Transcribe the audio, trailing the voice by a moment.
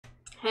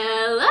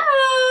Hello!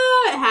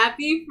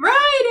 Happy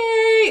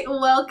Friday!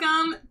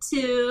 Welcome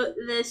to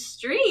the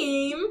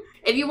stream.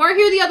 If you weren't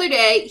here the other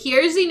day,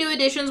 here's the new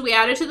additions we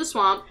added to the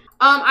swamp.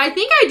 I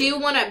think I do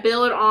want to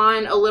build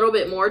on a little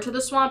bit more to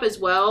the swamp as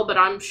well, but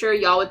I'm sure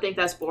y'all would think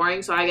that's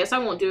boring, so I guess I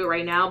won't do it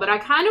right now. But I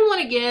kind of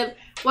want to give...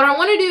 What I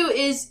want to do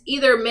is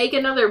either make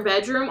another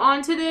bedroom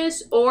onto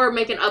this or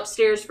make an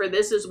upstairs for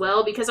this as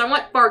well, because I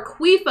want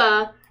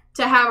Farquifa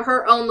to have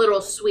her own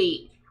little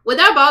suite. Would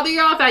that bother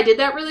y'all if I did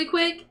that really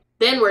quick?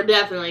 Then we're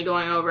definitely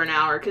going over an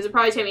hour, because it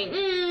probably take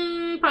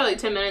me, probably like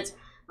 10 minutes.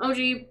 OG,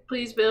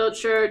 please build.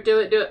 Sure, do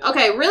it, do it.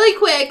 Okay, really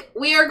quick,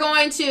 we are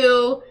going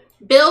to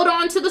build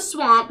onto the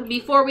swamp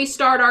before we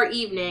start our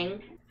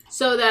evening.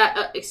 So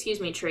that,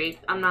 excuse me, tree,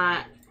 I'm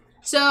not.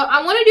 So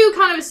I want to do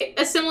kind of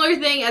a similar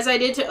thing as I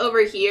did to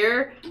over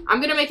here.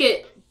 I'm going to make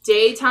it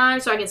daytime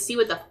so I can see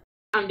what the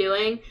I'm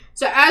doing.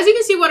 So as you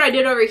can see, what I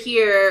did over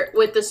here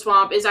with the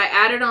swamp is I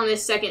added on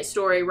this second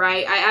story,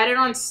 right? I added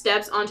on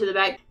steps onto the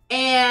back.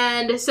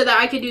 And so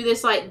that I could do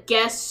this like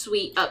guest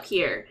suite up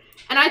here.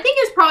 And I think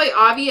it's probably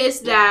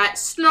obvious that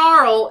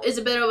Snarl is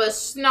a bit of a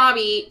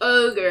snobby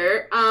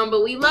ogre,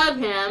 but we love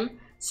him.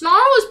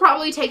 Snarl is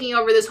probably taking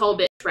over this whole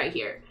bitch right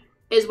here,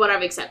 is what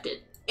I've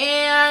accepted.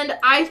 And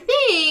I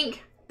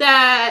think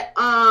that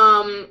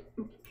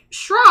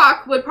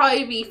Shrock would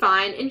probably be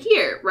fine in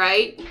here,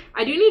 right?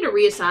 I do need to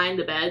reassign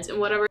the beds and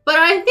whatever. But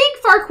I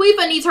think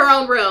Farquifa needs her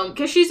own room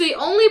because she's the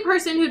only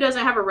person who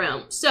doesn't have a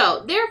room.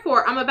 So,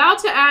 therefore, I'm about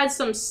to add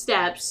some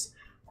steps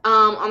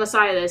on the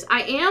side of this.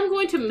 I am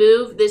going to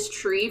move this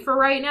tree for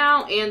right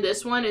now and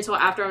this one until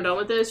after I'm done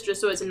with this, just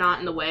so it's not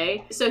in the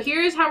way. So,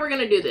 here's how we're going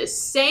to do this.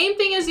 Same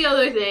thing as the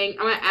other thing.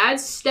 I'm going to add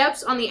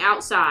steps on the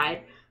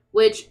outside,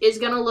 which is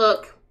going to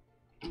look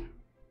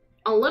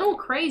a little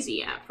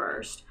crazy at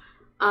first.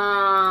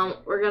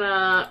 We're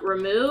gonna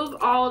remove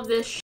all of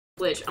this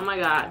which, oh my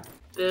god.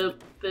 Boop,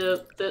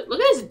 boop, boop. Look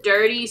at this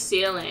dirty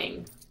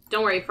ceiling.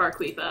 Don't worry,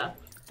 Farquifa.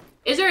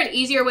 Is there an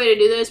easier way to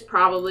do this?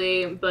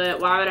 Probably, but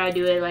why would I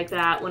do it like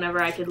that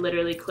whenever I could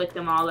literally click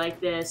them all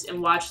like this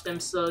and watch them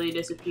slowly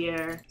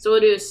disappear? So we'll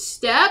do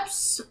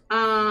steps.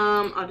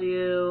 I'll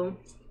do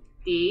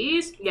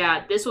these.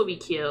 Yeah, this will be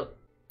cute.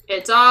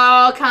 It's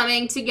all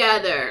coming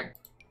together.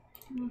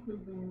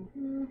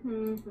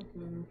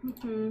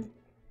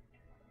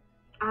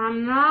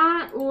 I'm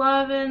not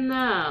loving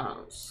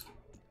those.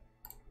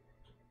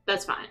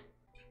 That's fine.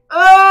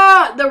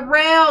 Oh, the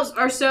rails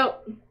are so...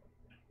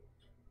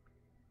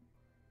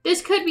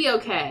 This could be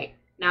okay.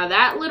 Now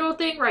that little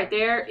thing right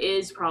there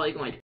is probably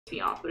going to piss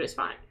me off, but it's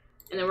fine.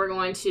 And then we're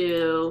going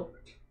to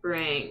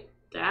bring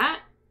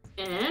that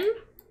in.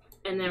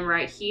 And then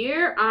right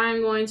here,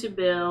 I'm going to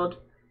build...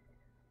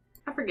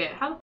 I forget.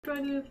 How the f do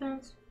I do the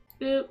fence?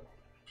 Boop.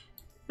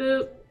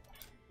 Boop.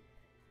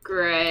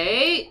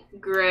 Great,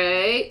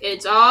 great.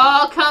 It's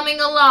all coming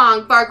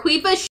along.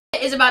 Farquifa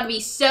shit is about to be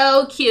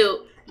so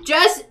cute.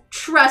 Just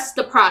trust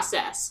the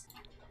process.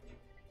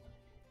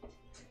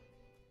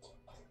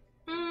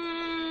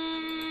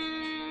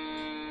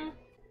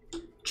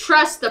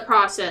 Trust the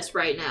process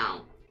right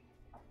now.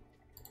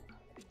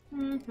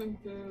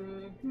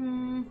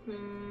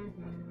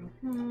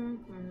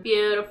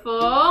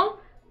 Beautiful.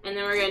 And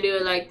then we're gonna do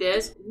it like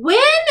this. When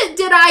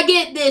did I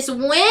get this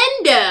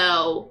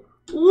window?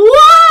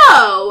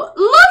 Whoa!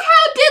 Look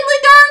how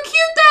diddly darn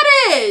cute that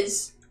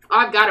is!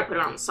 I've got to put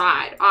it on the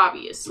side,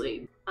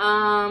 obviously.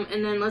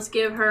 And then let's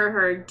give her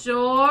her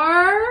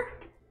door.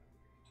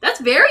 That's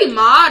very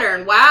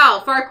modern.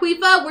 Wow,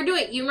 Farquifa, we're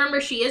doing... You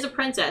remember, she is a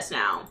princess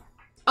now.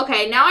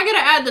 Okay, now I gotta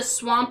add the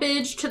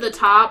swampage to the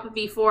top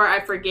before I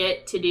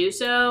forget to do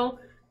so.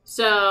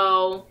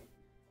 So,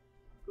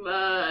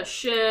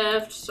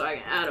 shift, so I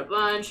can add a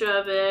bunch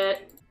of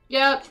it.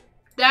 Yep,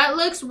 that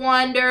looks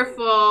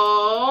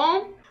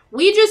wonderful.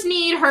 We just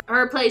need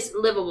her place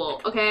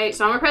livable, okay?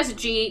 So I'm gonna press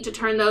G to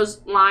turn those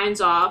lines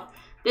off.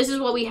 This is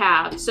what we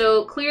have.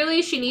 So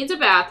clearly she needs a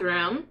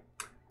bathroom.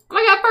 Oh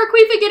my god,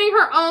 Farquifa getting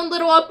her own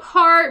little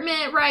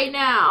apartment right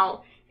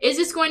now. Is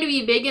this going to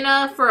be big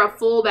enough for a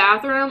full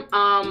bathroom?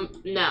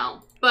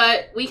 No.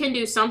 But we can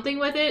do something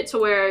with it to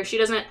where she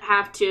doesn't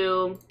have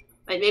to,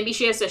 like maybe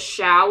she has to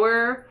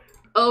shower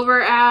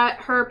over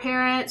at her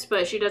parents',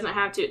 but she doesn't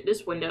have to.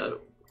 This window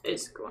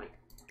is going.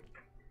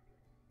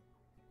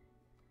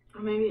 Or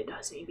maybe it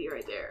does need to be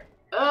right there.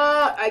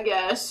 I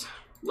guess.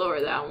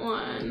 Lower that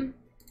one.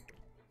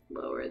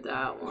 Lower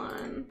that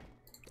one.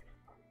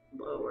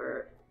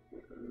 Lower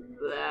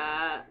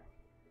that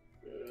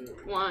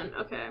one.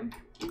 Okay.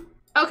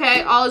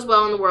 Okay, all is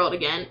well in the world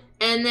again.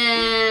 And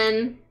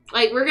then,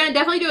 like, we're gonna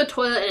definitely do a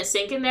toilet and a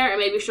sink in there, and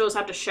maybe she'll just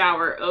have to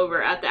shower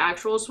over at the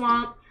actual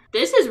swamp.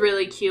 This is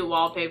really cute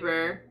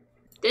wallpaper.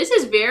 This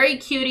is very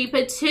cutie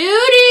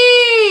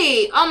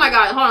patootie! Oh my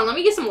god, hold on, let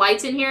me get some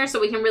lights in here so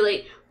we can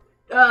really...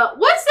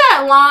 what's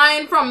that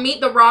line from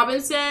Meet the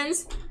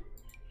Robinsons?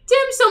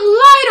 Dim some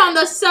light on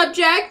the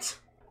subject.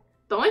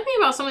 The only thing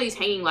about some of these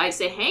hanging lights,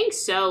 they hang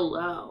so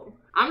low.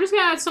 I'm just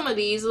gonna add some of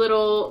these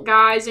little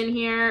guys in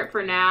here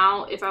for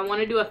now. If I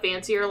want to do a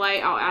fancier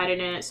light, I'll add it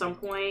in at some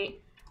point.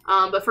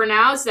 But for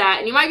now, it's that.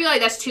 And you might be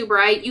like, that's too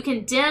bright. You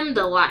can dim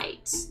the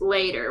lights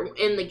later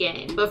in the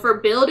game. But for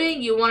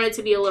building, you want it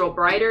to be a little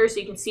brighter so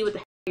you can see what the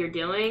hell you're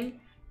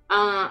doing.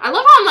 I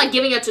love how I'm, like,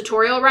 giving a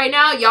tutorial right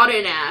now. Y'all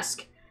didn't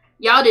ask.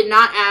 Y'all did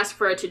not ask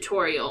for a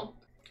tutorial.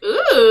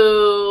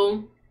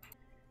 Ooh.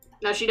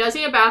 Now, she does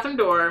need a bathroom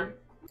door.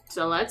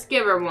 So let's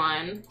give her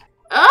one.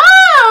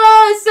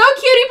 Oh, so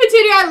cutie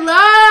patootie.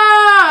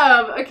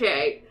 I love.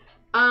 Okay.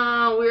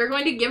 We're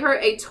going to give her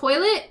a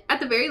toilet at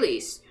the very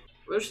least.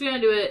 We're just going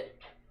to do it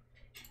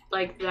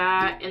like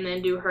that and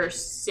then do her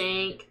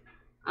sink.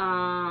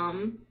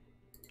 I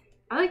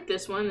like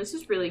this one. This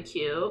is really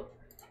cute.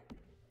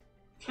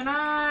 Can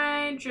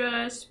I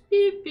just...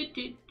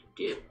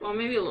 Well,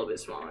 maybe a little bit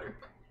smaller.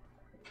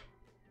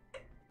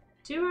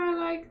 Do I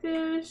like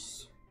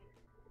this?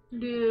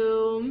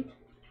 Adorable!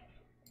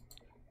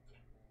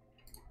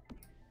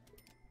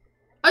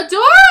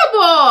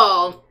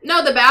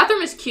 No, the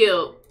bathroom is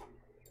cute.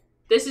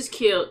 This is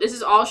cute. This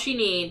is all she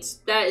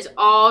needs. That is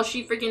all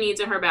she freaking needs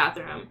in her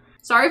bathroom.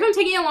 Sorry if I'm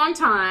taking a long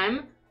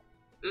time.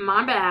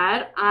 My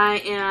bad.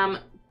 I am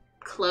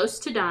close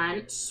to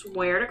done.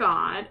 Swear to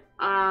God.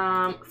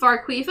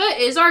 Farquifa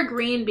is our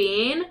green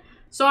bean.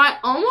 So I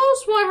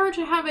almost want her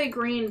to have a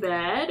green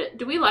bed.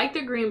 Do we like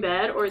the green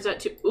bed or is that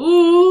too...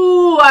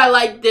 Ooh, I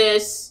like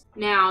this.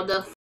 Now,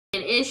 the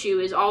f***ing issue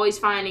is always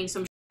finding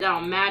some shit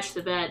that'll match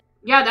the bed.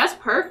 Yeah, that's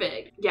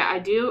perfect. Yeah, I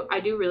do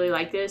really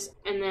like this.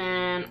 And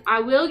then I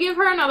will give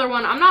her another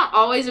one. I'm not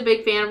always a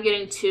big fan of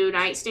getting 2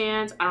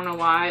 nightstands. I don't know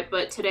why,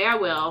 but today I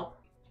will.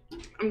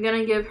 I'm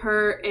gonna give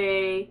her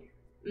a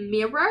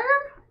mirror.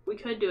 We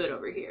could do it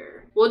over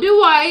here. We'll do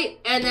white,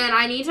 and then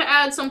I need to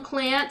add some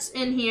plants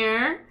in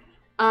here.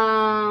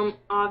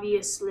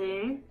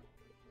 Obviously.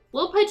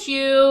 We'll put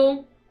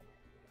you...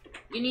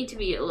 You need to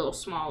be a little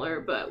smaller,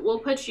 but we'll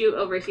put you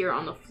over here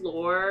on the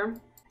floor.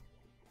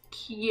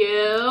 Cute.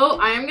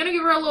 I am gonna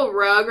give her a little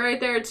rug right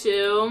there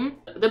too.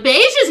 The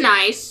beige is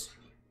nice.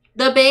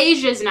 The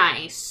beige is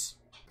nice.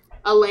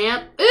 A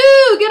lamp.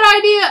 Ooh, good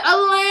idea. A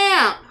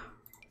lamp.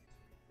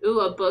 Ooh,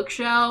 a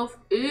bookshelf.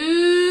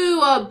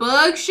 Ooh, a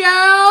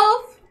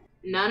bookshelf.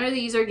 None of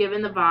these are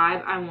giving the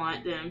vibe I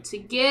want them to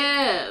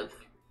give.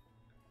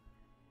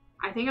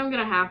 I think I'm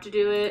gonna have to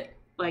do it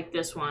like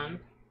this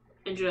one.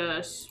 And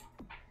just...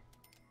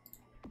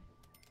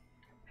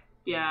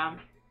 Yeah.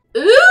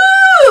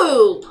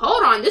 Ooh!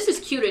 Hold on, this is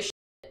cute as shit.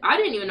 I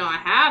didn't even know I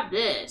have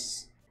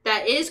this.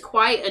 That is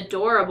quite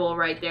adorable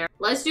right there.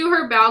 Let's do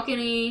her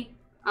balcony.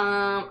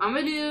 I'm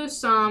gonna do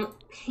some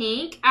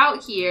pink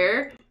out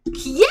here.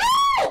 Cute!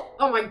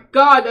 Oh my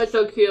god, that's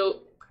so cute.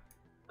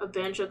 A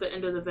bench at the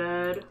end of the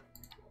bed.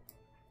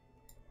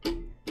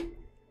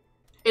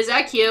 Is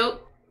that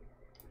cute?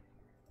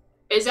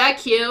 Is that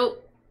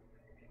cute?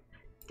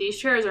 These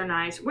chairs are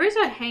nice. Where's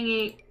that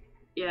hanging?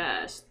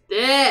 Yes,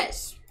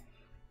 this.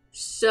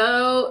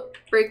 So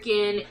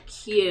freaking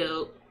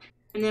cute.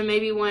 And then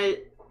maybe one...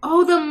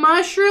 Oh, the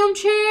mushroom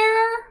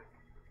chair?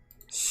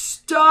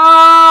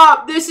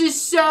 Stop! This is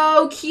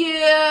so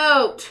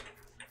cute!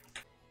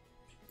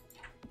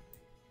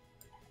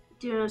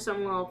 Doing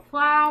some little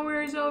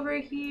flowers over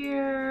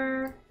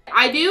here.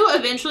 I do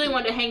eventually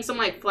want to hang some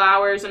like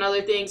flowers and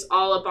other things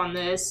all up on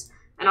this.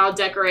 And I'll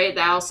decorate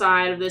the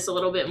outside of this a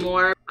little bit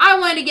more. I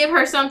wanted to give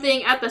her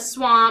something at the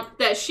swamp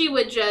that she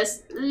would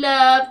just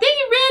love. Thank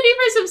you, Randy,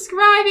 for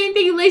subscribing.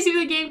 Thank you, Lacey, for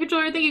the game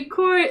controller. Thank you,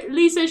 Court,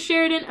 Lisa,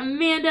 Sheridan,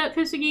 Amanda,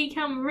 Pipswiggy,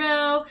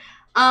 Camaro.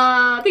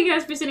 Thank you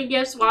guys for sending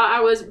gifts while I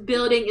was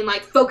building and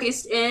like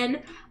focused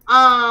in.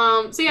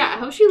 So yeah, I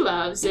hope she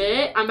loves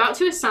it. I'm about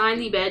to assign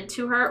the bed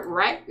to her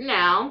right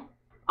now.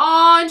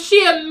 Oh, and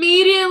she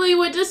immediately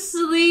went to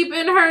sleep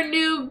in her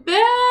new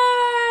bed.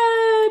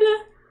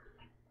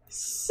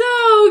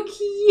 So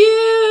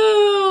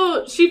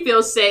cute. She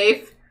feels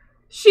safe.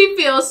 She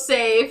feels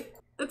safe.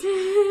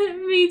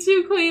 Me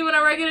too, queen.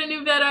 Whenever I get a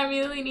new bed, I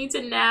immediately need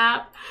to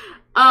nap.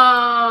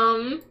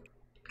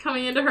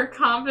 Coming into her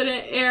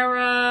confident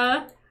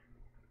era.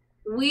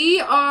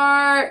 We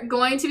are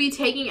going to be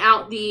taking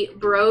out the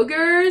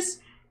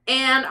Brogers.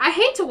 And I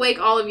hate to wake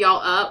all of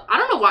y'all up. I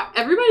don't know why.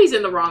 Everybody's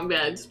in the wrong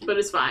beds, but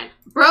it's fine.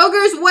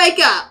 Brogers, wake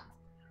up.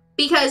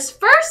 Because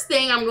first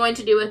thing I'm going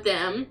to do with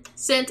them,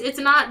 since it's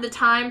not the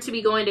time to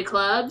be going to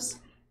clubs,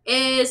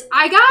 is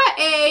I got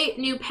a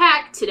new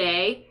pack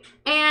today,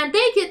 and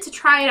they get to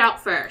try it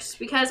out first,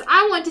 because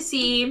I want to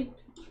see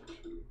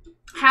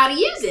how to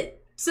use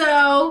it.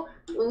 So,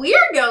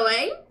 we're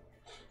going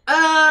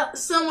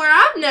somewhere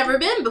I've never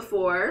been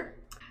before.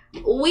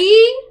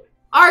 We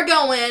are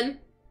going,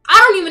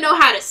 I don't even know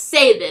how to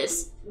say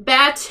this,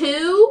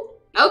 Batu?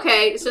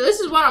 Okay, so this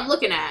is what I'm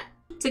looking at.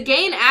 To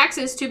gain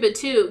access to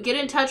Batu, get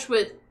in touch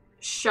with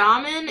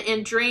Shaman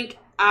and drink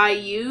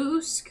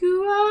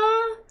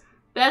Ayuskua.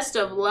 Best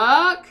of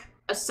luck.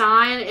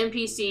 Assign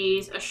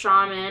NPCs a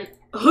Shaman.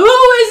 Who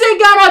is it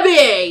gonna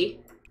be?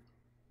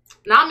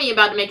 Not me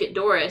about to make it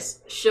Doris.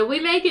 Should we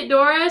make it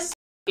Doris?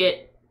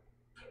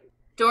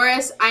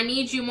 Doris, I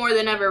need you more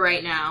than ever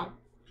right now.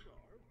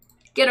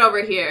 Get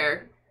over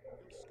here.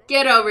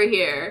 Get over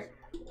here.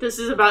 This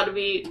is about to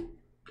be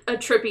a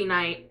trippy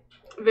night.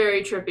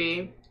 Very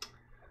trippy.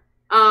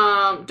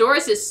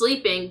 Doris is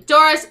sleeping.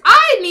 Doris,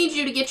 I need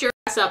you to get your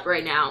ass up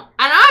right now.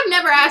 And I've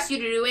never asked you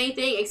to do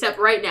anything except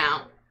right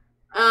now.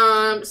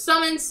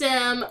 Summon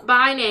Sim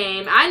by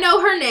name. I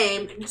know her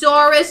name.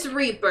 Doris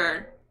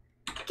Reaper.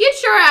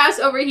 Get your ass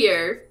over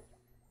here.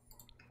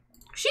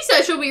 She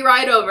said she'll be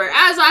right over,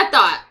 as I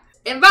thought.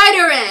 Invite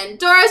her in.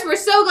 Doris, we're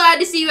so glad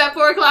to see you at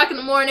 4 o'clock in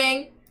the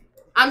morning.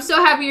 I'm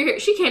so happy you're here.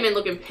 She came in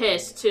looking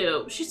pissed,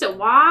 too. She said,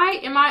 why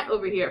am I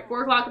over here at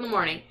 4 o'clock in the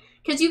morning?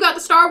 Because you got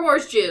the Star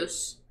Wars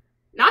juice.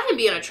 Not him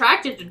being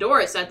attracted to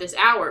Doris at this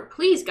hour.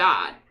 Please,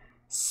 God.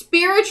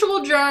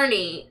 Spiritual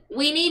journey.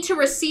 We need to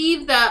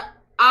receive the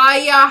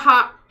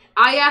Ayahuasca.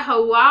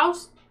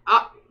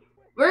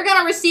 We're going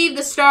to receive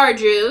the Star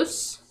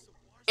Juice.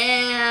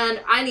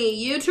 And I need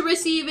you to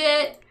receive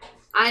it.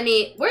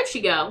 Where'd she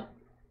go?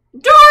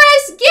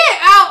 Doris, get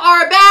out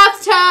our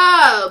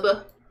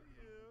bathtub!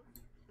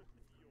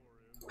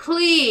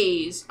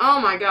 Please. Oh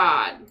my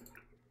God.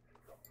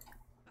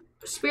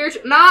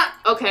 Spiritual,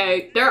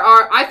 okay,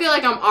 I feel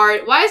like I'm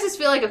art. Why does this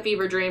feel like a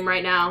fever dream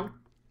right now?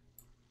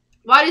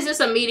 Why does this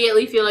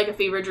immediately feel like a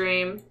fever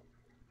dream?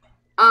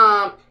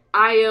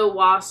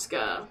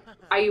 Ayahuasca.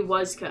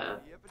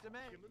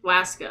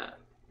 Waska.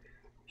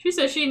 She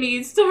says she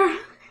needs to...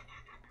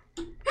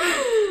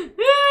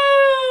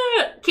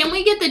 Can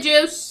we get the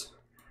juice?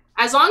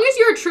 As long as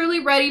you're truly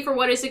ready for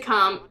what is to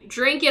come,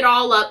 drink it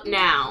all up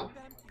now.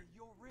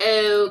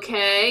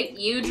 Okay,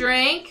 you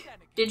drink.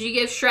 Did you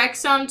give Shrek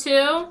some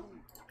too?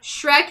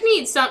 Shrek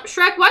needs some.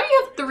 Shrek, why do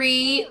you have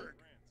 3?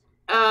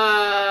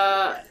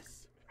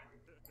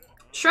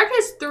 Shrek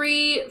has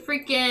 3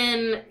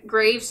 freaking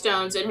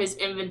gravestones in his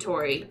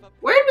inventory.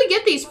 Where did we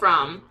get these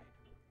from?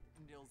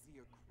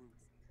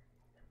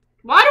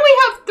 Why do we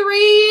have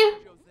 3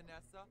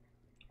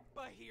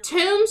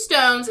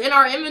 tombstones in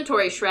our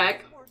inventory,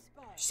 Shrek?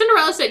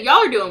 Cinderella said, y'all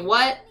are doing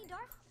what?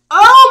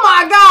 Oh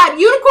my God!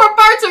 Unicorn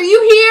farts, are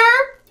you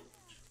here?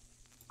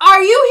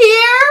 Are you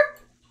here?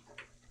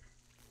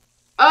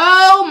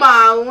 Oh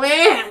my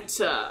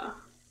Lanta.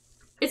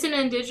 It's an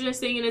indigenous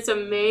thing and it's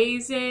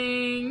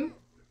amazing.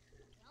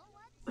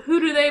 Who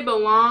do they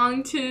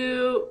belong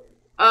to?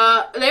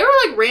 They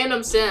were like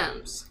random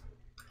Sims.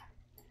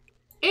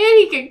 And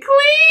he can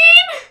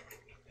clean.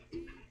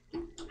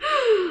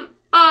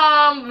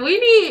 We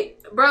need,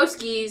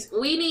 broskies,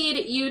 we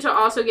need you to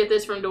also get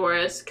this from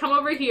Doris. Come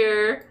over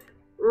here.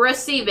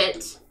 Receive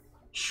it.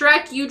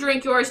 Shrek, you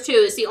drink yours too.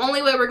 It's the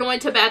only way we're going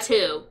to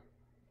Batu.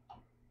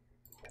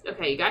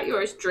 Okay, you got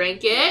yours.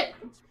 Drink it.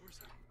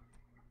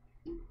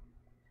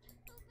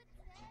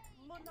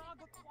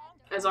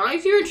 As long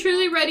as you're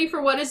truly ready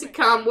for what is to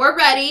come. We're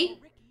ready.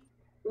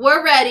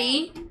 We're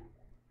ready.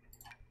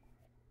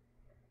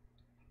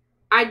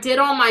 I did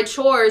all my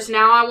chores.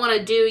 Now I want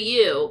to do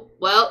you.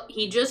 Well,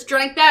 he just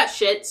drank that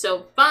shit.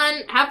 So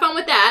fun. Have fun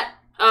with that.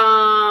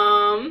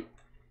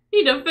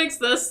 Need to fix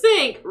the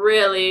sink.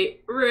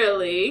 Really?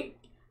 Really?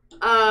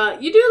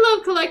 You do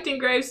love collecting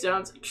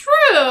gravestones.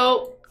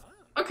 True.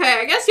 Okay,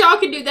 I guess y'all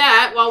can do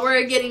that while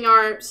we're getting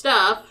our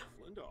stuff.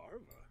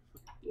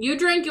 You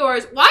drink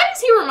yours. Why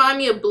does he remind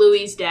me of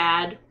Bluey's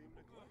dad?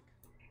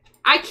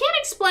 I can't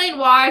explain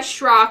why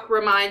Shrock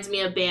reminds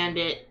me of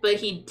Bandit, but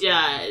he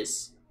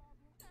does.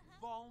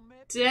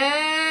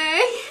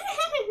 Dang.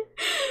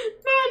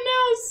 Not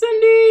now,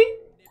 Cindy.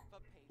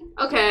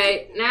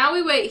 Okay, now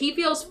we wait. He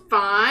feels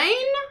fine?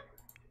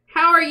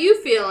 How are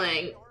you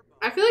feeling?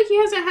 I feel like he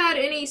hasn't had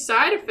any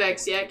side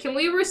effects yet. Can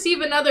we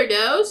receive another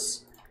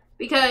dose?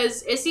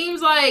 Because it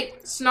seems like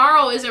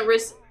Snarl isn't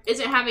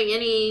having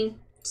any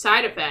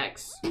side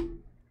effects.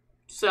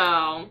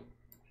 So,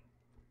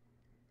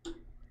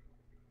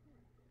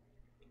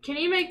 can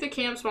you make the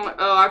cam smaller?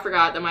 Oh, I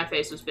forgot that my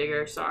face was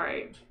bigger.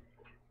 Sorry.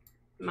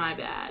 My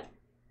bad.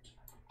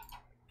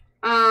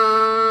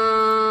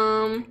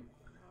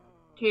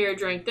 Here,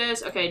 drink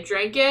this. Okay,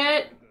 drink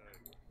it.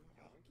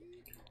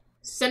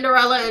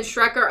 Cinderella and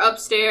Shrek are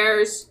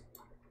upstairs.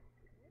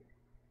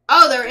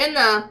 Oh, they're in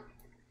the...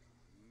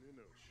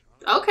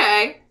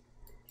 Okay.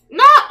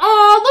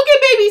 Oh, look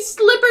at baby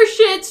Slipper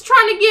Shits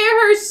trying to get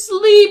her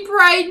sleep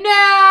right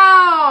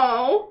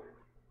now.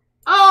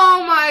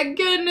 Oh my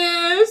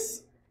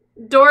goodness.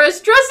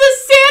 Doris dressed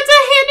as Santa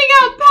handing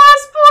out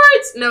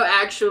passports. No,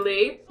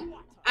 actually.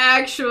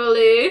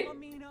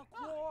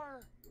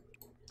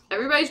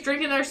 Everybody's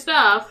drinking their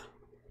stuff.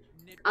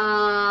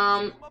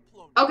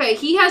 Okay,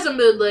 he has a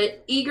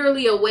moodlet.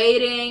 Eagerly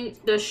awaiting.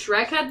 Does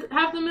Shrek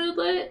have the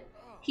moodlet?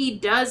 He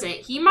doesn't.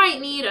 He might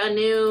need a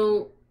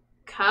new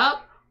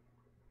cup.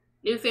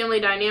 New family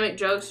dynamic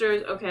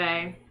jokesters.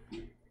 Okay.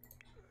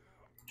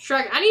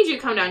 Shrek, I need you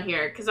to come down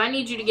here, because I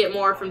need you to get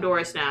more from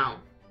Doris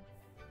now.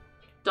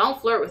 Don't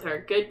flirt with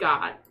her. Good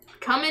God.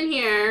 Come in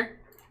here.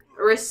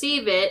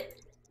 Receive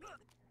it.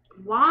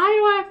 Why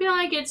do I feel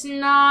like it's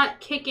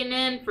not kicking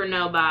in for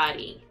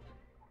nobody?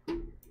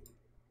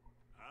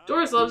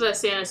 Doris loves that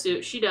Santa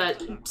suit. She does.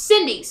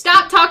 Cindy,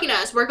 stop talking to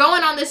us. We're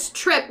going on this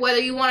trip whether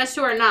you want us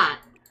to or not.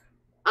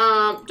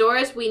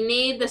 Doris, we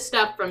need the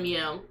stuff from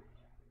you.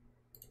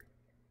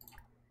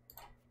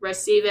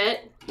 Receive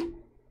it.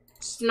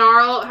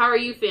 Snarl, how are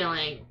you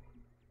feeling?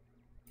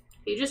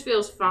 He just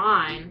feels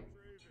fine.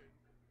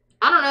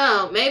 I don't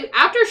know. Maybe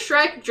after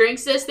Shrek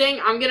drinks this thing,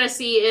 I'm gonna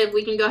see if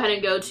we can go ahead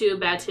and go to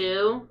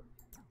Batu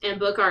and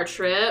book our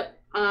trip.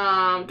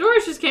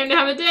 Doris just came to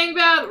have a dang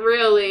bath.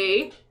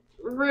 Really?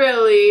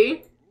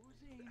 Really?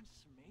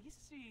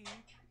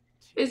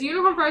 Is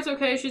Unicorn Price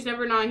okay? She's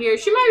never not here.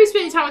 She might be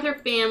spending time with her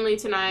family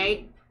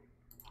tonight.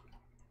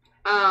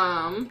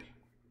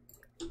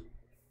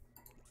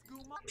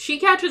 She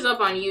catches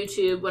up on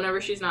YouTube whenever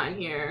she's not in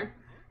here.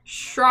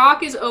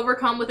 Shrock is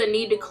overcome with a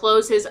need to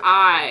close his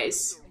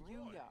eyes.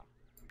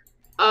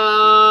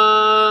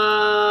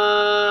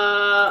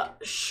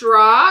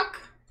 Shrock?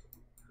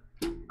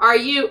 Are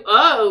you?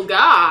 Oh,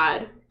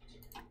 God.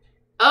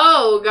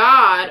 Oh,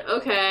 God.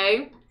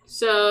 Okay.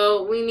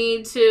 So, we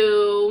need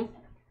to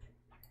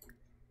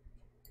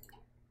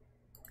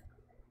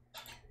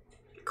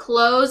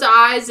close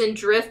eyes and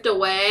drift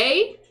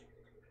away.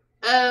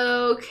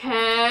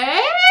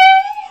 Okay.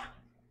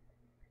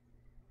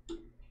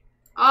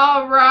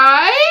 All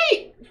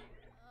right.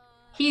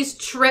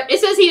 It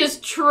says he is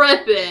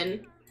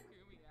tripping.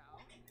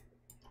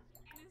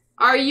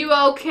 Are you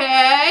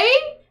okay?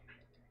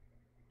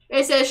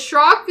 It says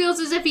Shrock feels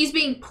as if he's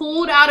being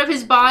pulled out of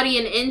his body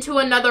and into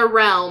another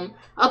realm.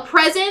 A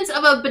presence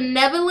of a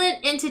benevolent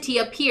entity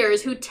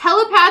appears who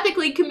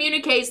telepathically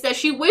communicates that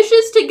she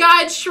wishes to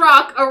guide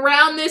Shrock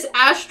around this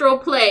astral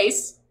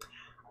place.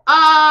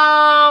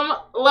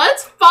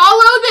 Let's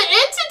follow the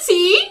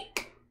entity.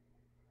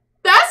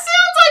 That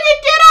sounds like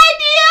a good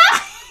idea.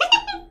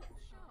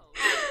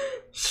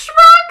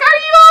 Shrock, are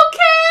you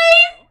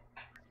okay?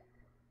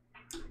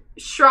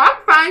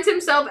 Shrock finds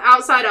himself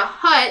outside a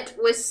hut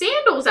with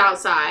sandals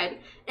outside.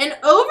 An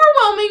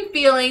overwhelming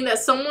feeling that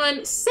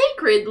someone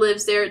sacred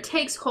lives there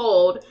takes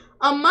hold.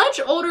 A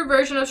much older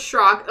version of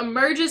Shrock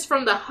emerges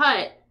from the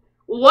hut.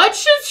 What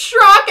should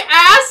Shrock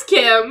ask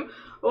him?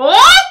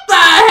 What the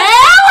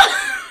hell?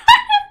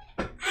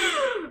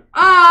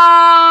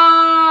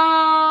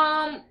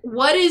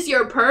 What is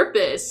your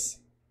purpose?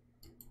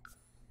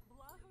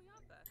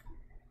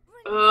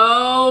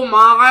 Oh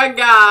my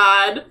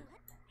God.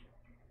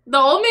 The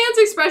old man's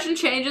expression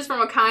changes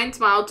from a kind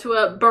smile to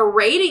a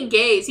berating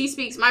gaze. He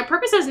speaks, "My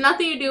purpose has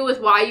nothing to do with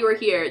why you are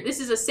here. This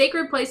is a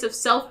sacred place of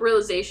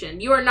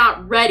self-realization. You are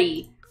not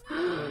ready."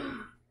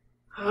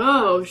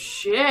 Oh,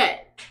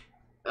 shit.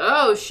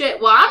 Oh, shit.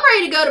 Well, I'm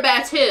ready to go to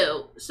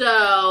Batu.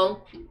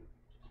 So,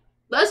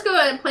 let's go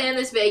ahead and plan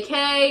this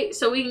vacay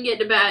so we can get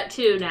to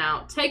Batu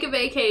now. Take a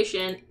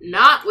vacation.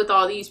 Not with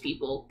all these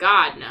people.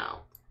 God,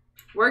 no.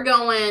 We're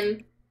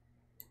going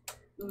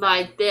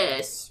like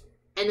this.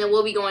 And then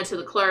we'll be going to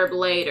the club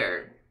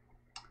later.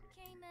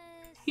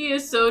 He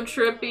is so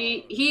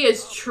trippy. He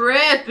is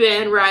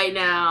tripping right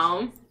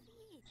now.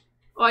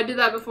 Oh, I did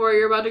that before.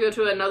 You're about to go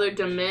to another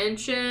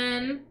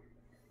dimension.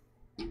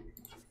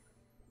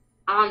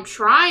 I'm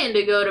trying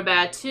to go to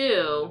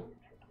Batu.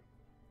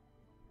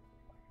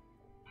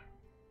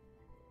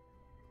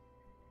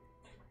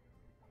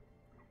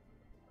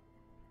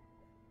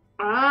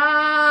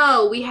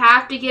 Oh, we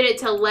have to get it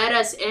to let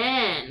us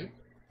in.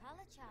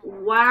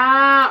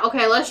 Wow.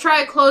 Okay, let's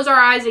try to close our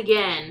eyes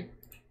again.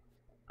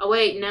 Oh,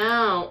 wait,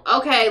 no.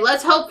 Okay,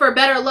 let's hope for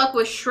better luck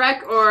with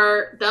Shrek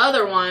or the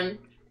other one.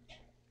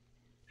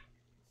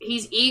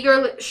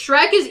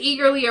 Shrek is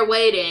eagerly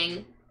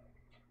awaiting.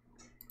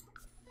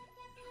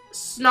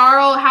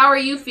 Snarl, how are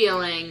you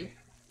feeling?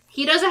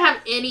 He doesn't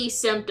have any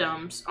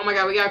symptoms. Oh my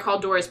God, we gotta call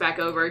Doris back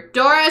over.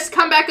 Doris,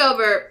 come back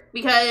over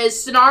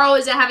because Snarl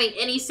isn't having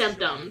any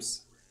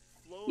symptoms.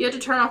 You have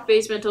to turn off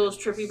base mentals,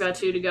 Trippy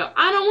Batu to go.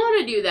 I don't want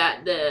to do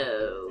that,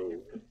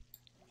 though.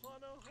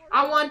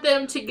 I want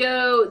them to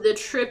go the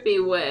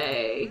Trippy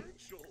way.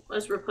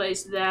 Let's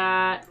replace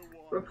that.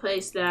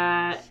 Replace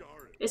that.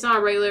 It's not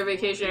a regular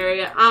vacation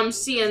area. I'm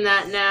seeing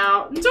that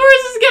now. Doris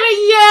is gonna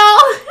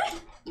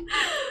yell!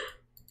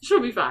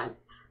 She'll be fine.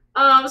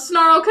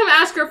 Snarl, come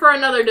ask her for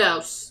another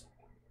dose.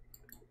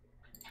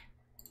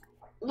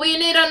 We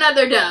need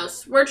another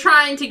dose. We're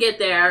trying to get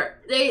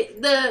there.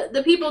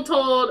 The people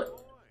told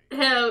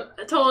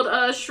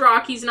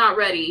Shrock he's not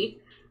ready.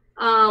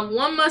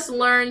 One must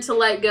learn to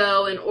let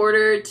go in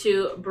order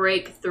to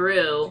break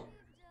through.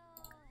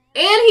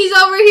 And he's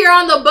over here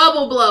on the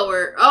bubble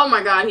blower. Oh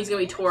my God, he's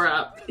gonna be tore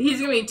up. He's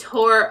gonna be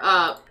tore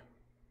up.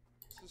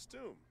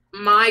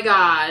 My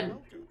God.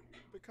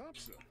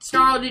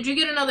 Snarl, did you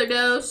get another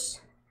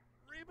dose?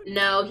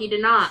 No, he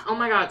did not. Oh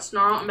my God,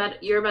 Snarl,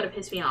 you're about to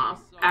piss me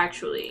off,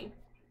 actually.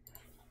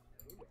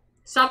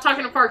 Stop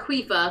talking to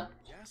Farquifa.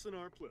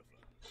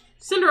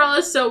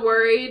 Cinderella's so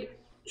worried.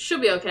 She'll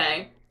be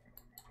okay.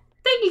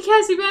 Thank you,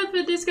 Cassie Beth,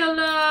 for Disco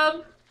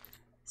Love.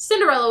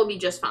 Cinderella will be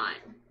just fine.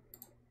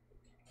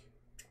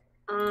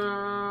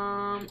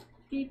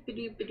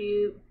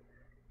 Doop-a-doop-a-doop.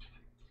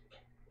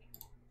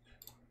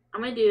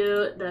 I'm gonna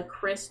do the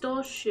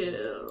crystal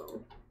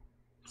shoe.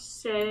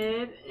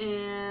 Save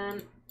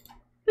and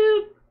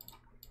boop.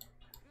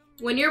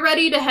 When you're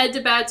ready to head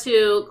to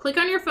Batu, click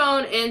on your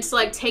phone and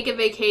select Take a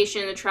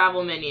Vacation in the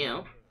travel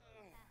menu.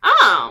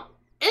 Oh,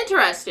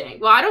 Interesting.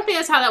 Well, I don't think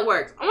that's how that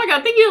works. Oh my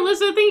god, thank you,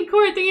 Alyssa. Thank you,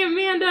 Corey. Thank you,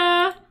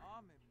 Amanda.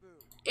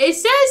 It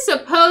says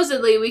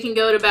supposedly we can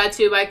go to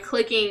Batu by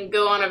clicking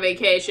go on a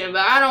vacation,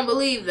 but I don't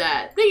believe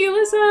that. Thank you,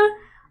 Alyssa.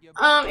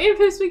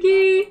 Infus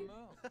McGee.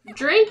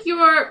 Drink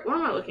your... What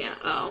am I looking at?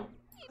 Oh.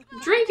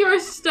 Drink your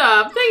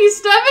stuff. Thank you,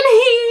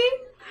 Stephanie.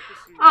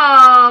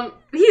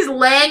 He's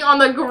laying on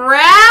the ground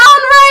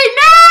right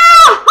now.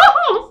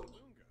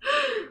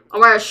 Oh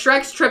my god,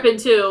 Shrek's tripping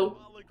too.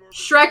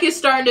 Shrek is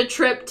starting to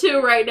trip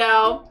too right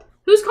now.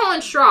 Who's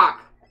calling Shrock?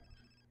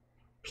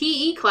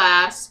 PE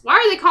class. Why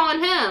are they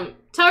calling him?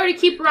 Tell her to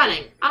keep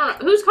running. I don't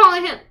know. Who's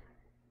calling him?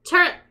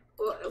 Why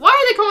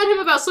are they calling him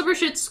about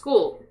Slippershit's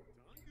school?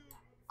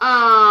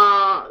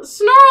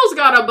 Snarl's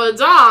got a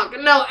badonk.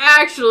 No,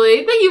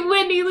 actually. Thank you,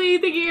 Wendy Lee.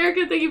 Thank you,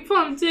 Erica. Thank you,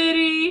 Plum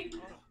Titty.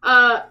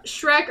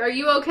 Shrek, are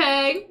you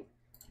okay?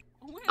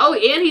 Oh,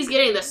 and he's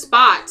getting the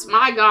spots.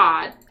 My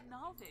god.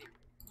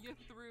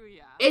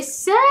 It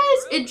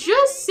says, it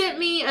just sent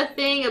me a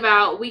thing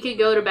about we could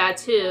go to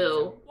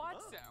Batu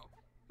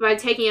by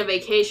taking a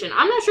vacation.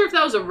 I'm not sure if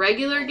that was a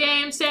regular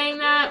game saying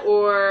that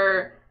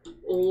or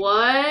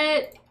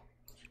what.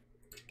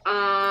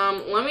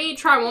 Let me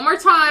try one more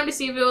time to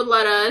see if it would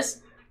let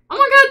us. Oh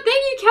my god,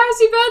 thank you,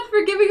 Cassie Beth,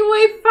 for giving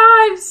away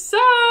 5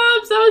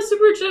 subs. That was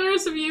super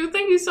generous of you.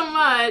 Thank you so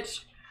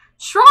much.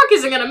 Shrock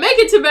isn't gonna make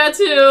it to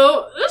Batu.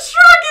 Shrock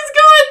is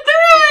going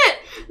through it.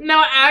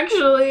 No,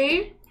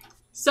 actually.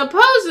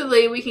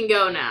 Supposedly, we can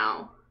go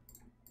now.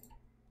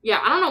 Yeah,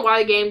 I don't know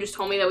why the game just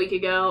told me that we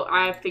could go.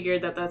 I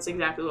figured that that's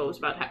exactly what was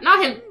about to happen.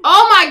 Not him.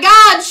 Oh my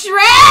god,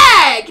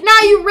 Shrek!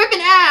 Now you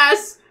ripping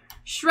ass.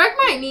 Shrek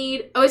might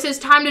need... Oh, it says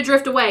time to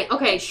drift away.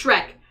 Okay,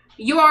 Shrek,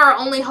 you are our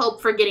only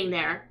hope for getting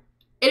there.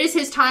 It is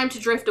his time to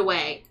drift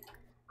away.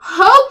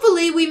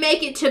 Hopefully, we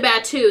make it to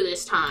Batu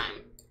this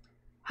time.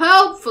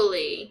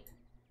 Hopefully.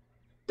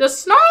 Does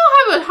Snarl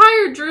have a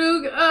higher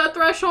Droog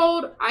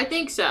threshold? I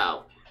think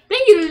so.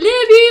 Thank you, Libby,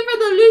 for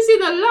the Lucy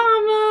the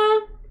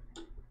Llama.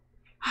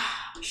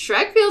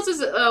 Shrek feels as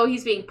though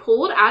he's being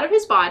pulled out of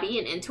his body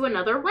and into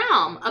another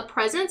realm. A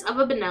presence of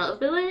a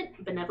benevolent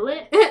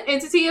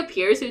entity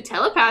appears who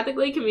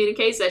telepathically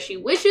communicates that she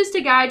wishes to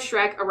guide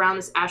Shrek around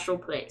this astral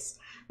place.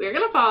 We are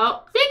going to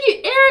follow. Thank you,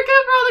 Erica,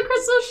 for all the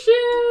crystal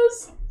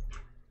shoes.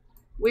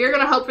 We are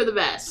going to hope for the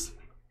best.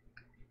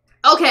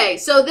 Okay,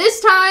 so this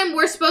time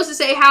we're supposed to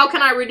say, how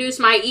can I reduce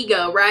my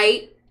ego,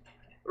 right?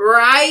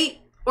 Right?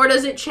 Or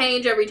does it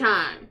change every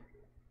time?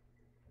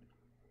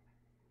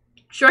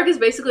 Shrek is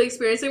basically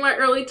experiencing my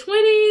early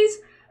 20s.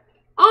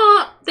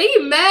 Thank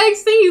you, Megs.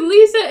 Thank you,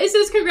 Lisa. It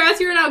says, congrats,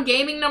 you're now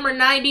gaming number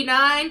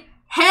 99.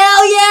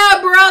 Hell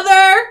yeah,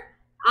 brother!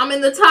 I'm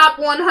in the top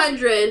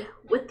 100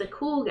 with the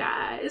cool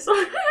guys.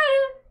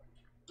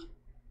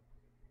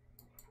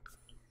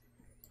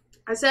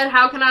 I said,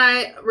 how can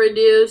I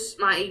reduce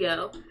my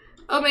ego?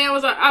 Oh man,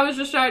 I was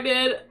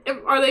distracted.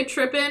 Are they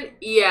tripping?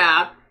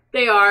 Yeah,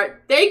 they are.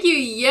 Thank you,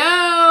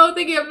 yo.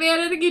 Thank you,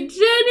 Amanda. Thank you,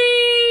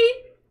 Jenny.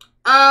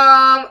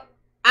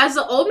 As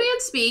the old man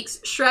speaks,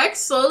 Shrek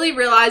slowly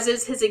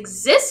realizes his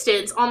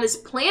existence on this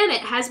planet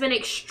has been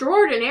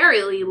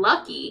extraordinarily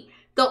lucky.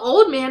 The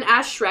old man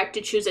asks Shrek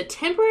to choose a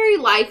temporary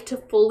life to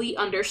fully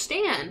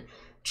understand.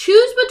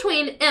 Choose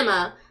between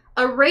Emma,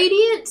 a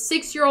radiant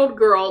 6-year-old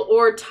girl,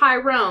 or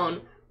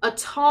Tyrone, a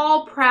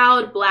tall,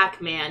 proud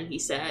black man, he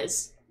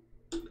says.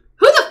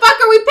 Who the fuck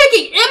are we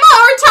picking, Emma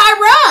or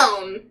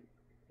Tyrone?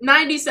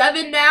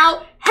 97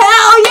 now?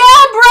 Hell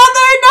yeah,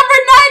 brother! Number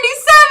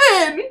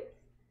 97!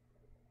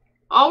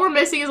 All we're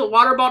missing is a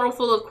water bottle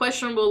full of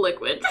questionable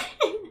liquid.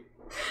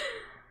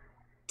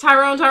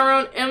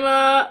 Tyrone,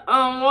 Emma,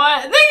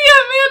 what? Thank you,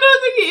 Amanda.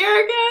 Thank you,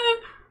 Erica.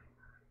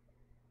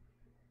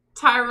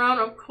 Tyrone,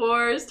 of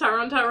course.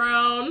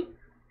 Tyrone.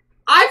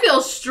 I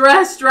feel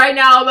stressed right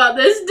now about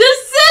this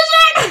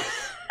decision.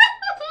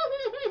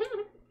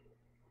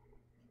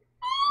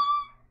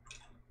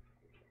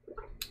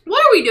 What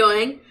are we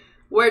doing?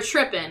 We're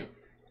tripping.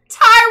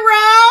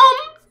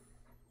 Tyrone!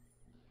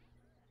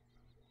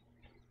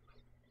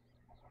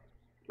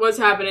 What's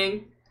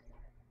happening?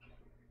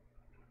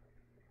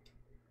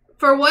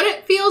 For what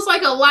it feels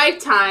like a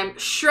lifetime,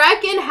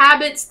 Shrek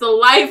inhabits the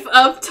life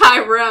of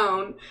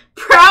Tyrone.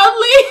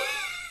 Proudly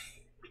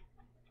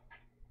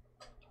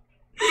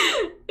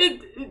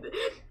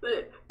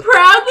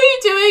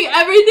doing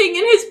everything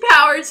in his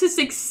power to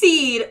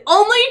succeed,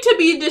 only to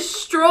be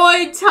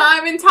destroyed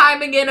time and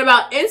time again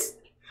about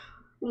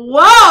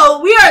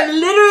Whoa, we are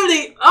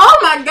literally, oh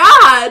my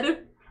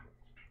god!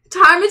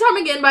 Time and time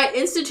again by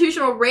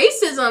institutional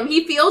racism.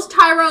 He feels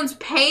Tyrone's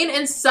pain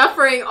and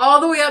suffering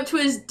all the way up to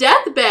his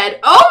deathbed.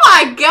 Oh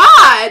my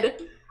god!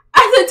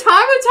 At the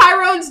time of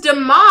Tyrone's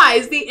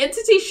demise, the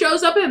entity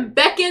shows up and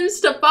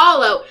beckons to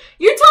follow.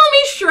 You're telling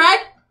me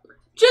Shrek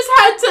just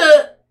had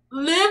to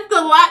live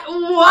the life?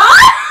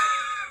 What?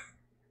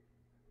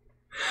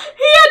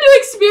 He had to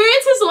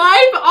experience his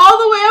life all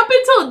the way up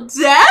until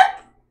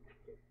death?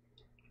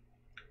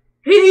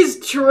 He's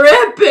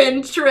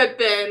tripping.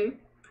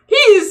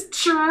 He's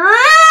tripping.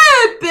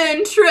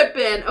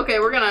 Okay,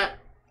 we're gonna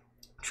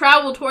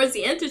travel towards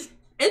the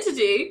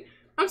entity.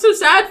 I'm so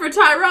sad for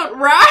Tyrone.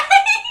 Right?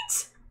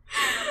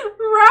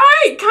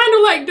 Right? Kind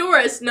of like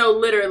Doris. No,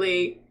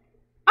 literally.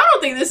 I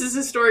don't think this is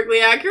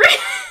historically accurate.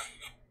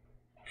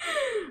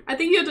 I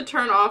think you have to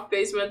turn off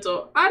base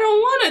mental. I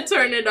don't want to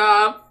turn it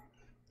off.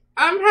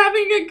 I'm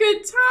having a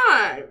good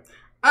time.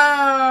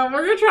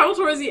 We're gonna travel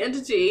towards the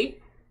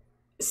entity.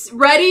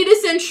 Ready to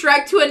send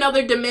Shrek to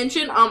another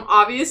dimension?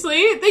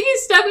 Obviously. Thank you,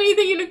 Stephanie.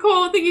 Thank you,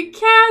 Nicole. Thank you,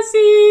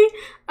 Cassie.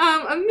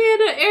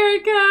 Amanda,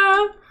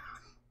 Erica.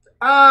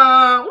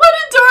 What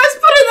did Doris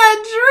put in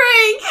that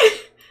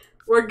drink?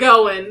 We're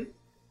going.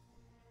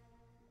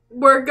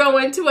 We're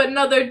going to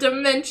another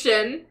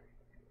dimension.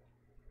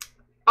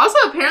 Also,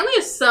 apparently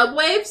a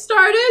subwave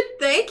started.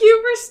 Thank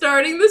you for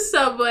starting the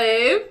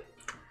subwave.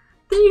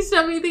 Thank you,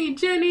 Stephanie. Thank you,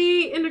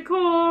 Jenny and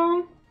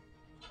Nicole.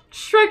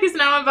 Shrek is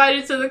now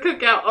invited to the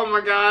cookout. Oh my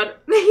god.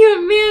 Thank you,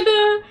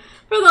 Amanda,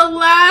 for the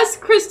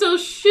last crystal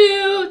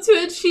shoe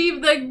to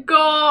achieve the goal.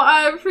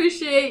 I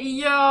appreciate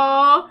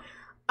y'all.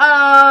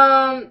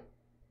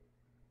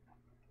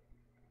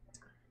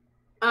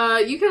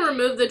 You can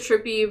remove the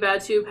Trippy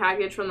Batu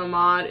package from the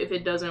mod if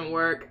it doesn't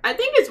work. I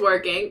think it's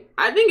working.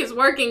 I think it's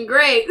working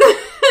great.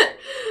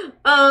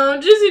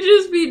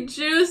 Just be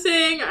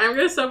juicing. I'm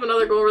gonna set up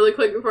another goal really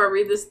quick before I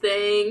read this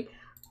thing.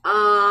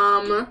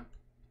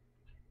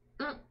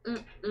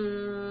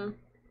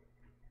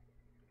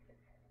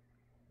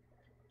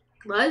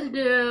 Let's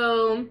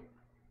do...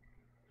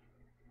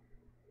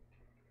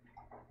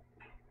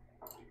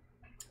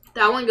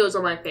 That one goes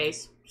on my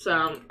face,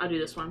 so I'll do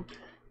this one.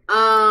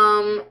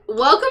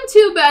 Welcome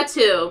to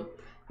Batu.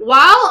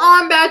 While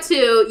on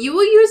Batu, you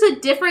will use a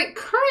different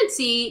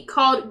currency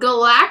called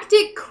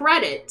Galactic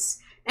Credits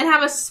and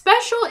have a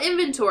special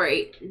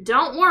inventory.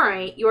 Don't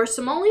worry, your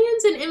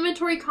simoleons and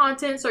inventory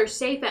contents are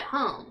safe at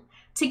home.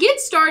 To get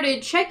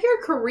started, check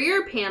your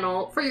career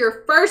panel for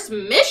your first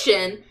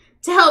mission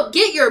to help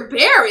get your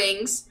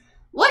bearings.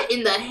 What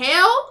in the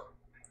hell?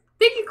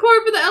 Thank you, Corey,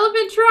 for the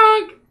elephant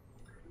trunk.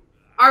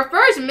 Our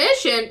first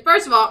mission,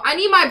 first of all, I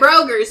need my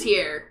brogers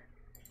here.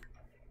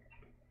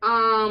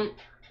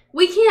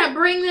 We can't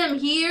bring them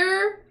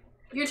here?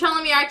 You're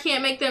telling me I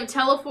can't make them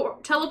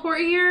teleport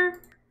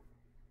here?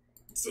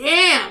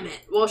 Damn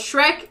it. Well,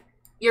 Shrek,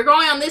 you're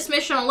going on this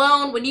mission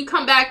alone. When you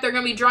come back, they're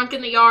going to be drunk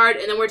in the yard,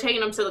 and then we're taking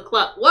them to the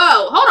club.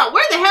 Whoa, hold on.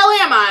 Where the hell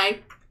am I?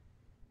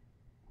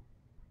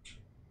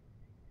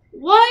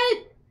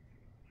 What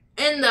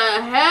in the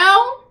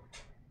hell?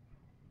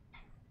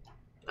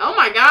 Oh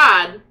my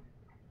god.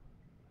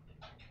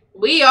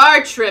 We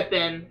are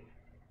tripping.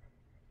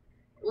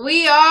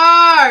 We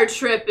are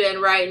tripping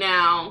right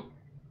now.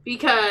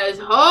 Because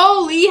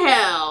holy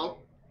hell.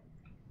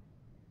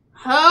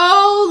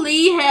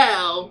 Holy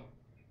hell.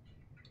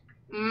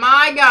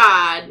 My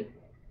god.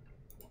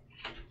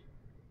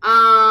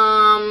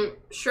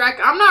 Shrek,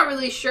 I'm not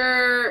really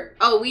sure.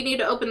 Oh, we need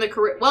to open the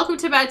career. Welcome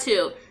to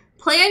Batu.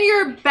 Plan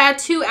your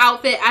Batu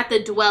outfit at the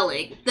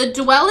dwelling. The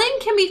dwelling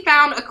can be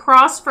found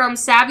across from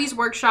Savvy's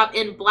workshop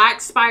in Black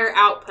Spire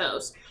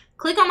Outpost.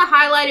 Click on the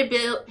highlighted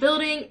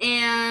building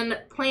and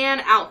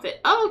plan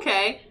outfit. Oh,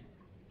 okay.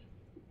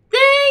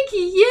 Thank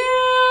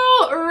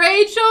you,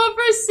 Rachel,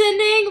 for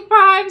sending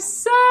 5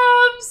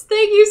 subs.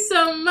 Thank you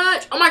so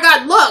much. Oh my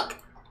god, look.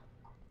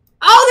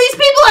 All these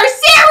people are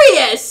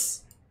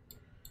serious.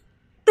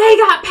 They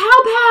got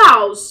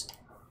pow-pows.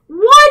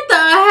 What the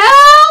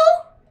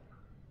hell?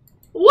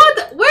 What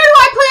the? Where do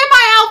I plan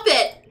my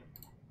outfit?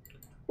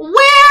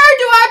 Where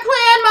do I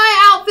plan my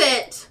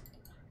outfit?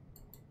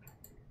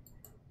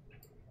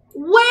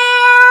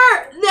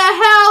 Where the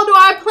hell do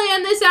I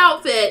plan this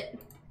outfit?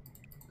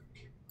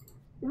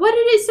 What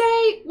did it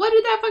say? What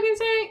did that fucking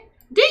say?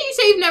 Didn't you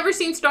say you've never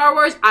seen Star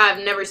Wars? I've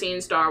never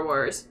seen Star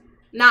Wars.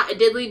 Not a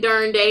diddly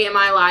darn day in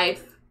my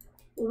life.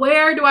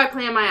 Where do I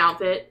plan my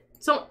outfit?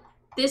 So,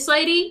 this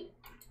lady?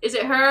 Is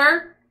it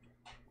her?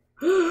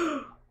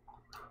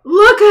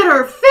 Look at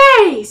her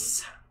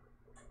face!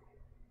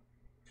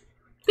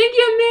 Thank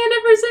you,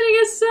 Amanda, for sending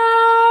a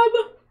sub.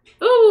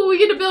 Ooh, we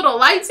get to build a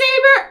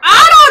lightsaber?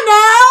 I don't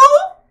know!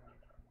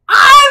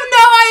 I have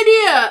no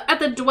idea! At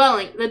the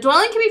dwelling. The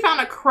dwelling can be found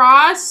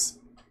across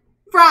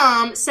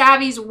from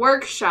Savvy's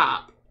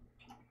workshop.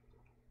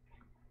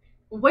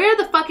 Where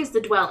the fuck is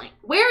the dwelling?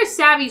 Where is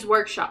Savvy's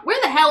workshop? Where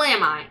the hell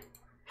am I?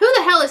 Who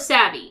the hell is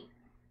Savvy?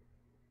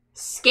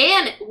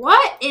 Scan it.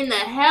 What in the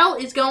hell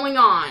is going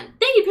on?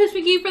 Thank you, Piss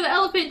McGee, for the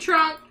elephant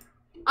trunk.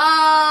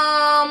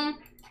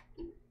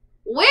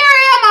 Where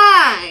am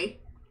I?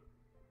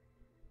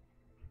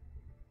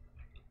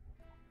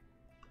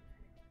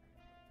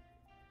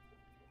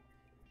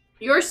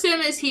 Your sim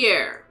is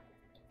here.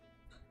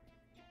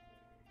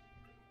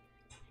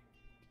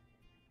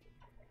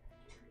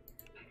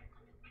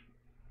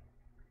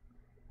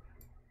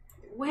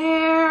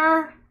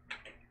 Where?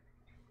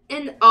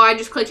 Oh, I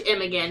just clicked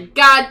M again.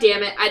 God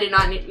damn it. I did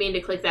not mean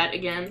to click that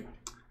again.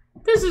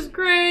 This is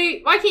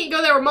great. Why can't you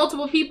go there with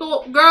multiple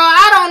people? Girl,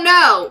 I don't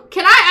know.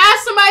 Can I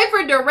ask somebody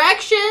for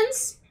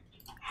directions?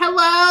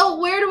 Hello?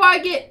 Where do I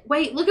get...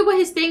 Wait, look at what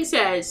his thing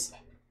says.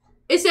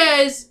 It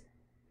says,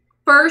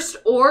 first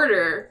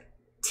order.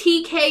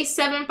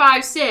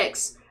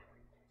 TK756.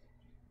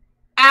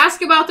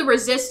 Ask about the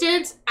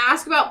Resistance.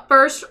 Ask about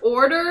First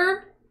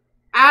Order.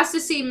 Ask to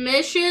see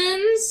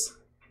missions.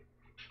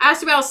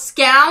 Ask about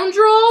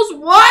Scoundrels.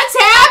 What's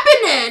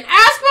happening?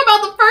 Ask them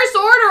about the First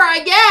Order,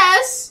 I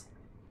guess.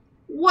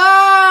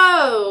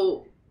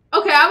 Whoa.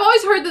 Okay, I've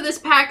always heard that this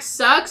pack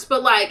sucks,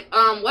 but like,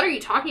 what are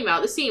you talking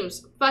about? This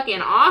seems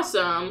fucking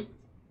awesome.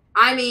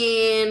 I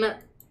mean,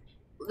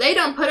 they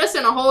done put us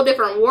in a whole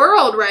different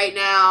world right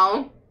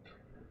now.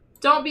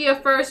 Don't be a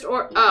First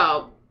Order.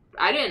 Oh,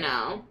 I didn't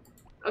know.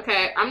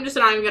 Okay, I'm just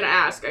not even gonna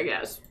ask, I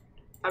guess.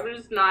 I'm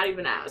just not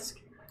even ask.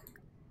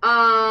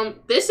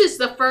 This is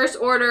the First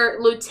Order,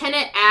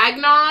 Lieutenant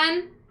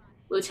Agnon.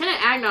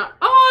 Lieutenant Agnon.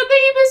 Oh,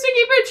 thank you, Mr.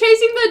 Keeper,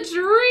 chasing the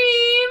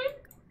dream.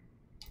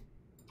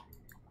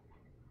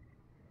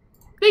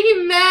 Thank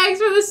you, Max,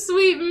 for the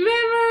sweet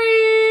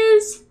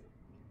memories.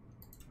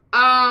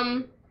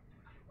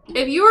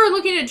 If you are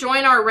looking to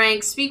join our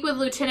ranks, speak with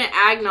Lieutenant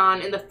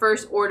Agnon in the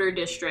First Order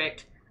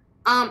District.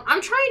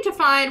 I'm trying to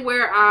find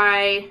where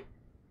I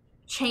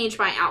change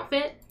my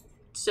outfit.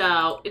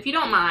 So, if you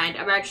don't mind,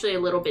 I'm actually a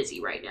little busy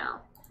right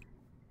now.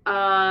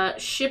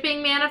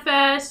 Shipping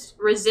manifest,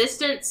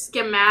 resistance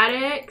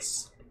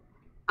schematics.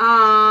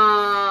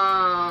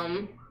 All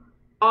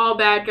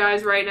bad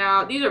guys right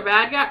now. These are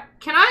bad guys.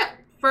 Can I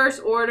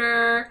First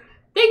Order?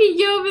 Thank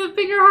you for the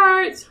finger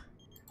hearts.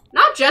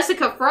 Not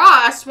Jessica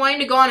Frost wanting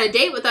to go on a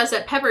date with us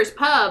at Pepper's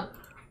Pub.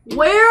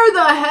 Where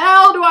the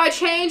hell do I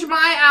change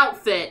my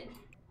outfit?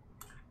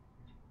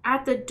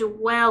 At the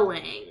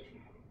dwelling.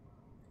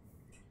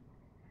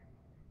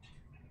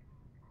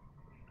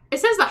 It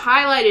says the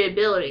highlighted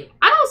building.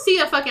 I don't see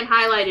a fucking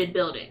highlighted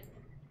building.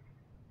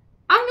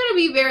 I'm gonna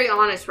be very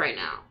honest right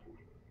now.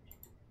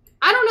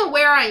 I don't know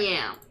where I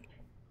am.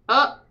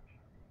 Oh.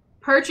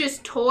 Purchase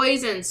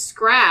toys and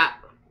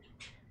scrap.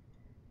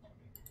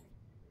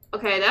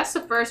 Okay, that's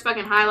the first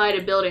fucking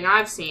highlighted building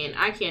I've seen.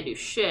 I can't do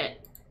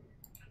shit.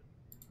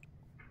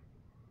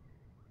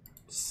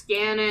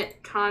 Scan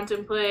it,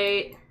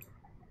 contemplate.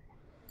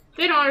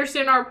 They don't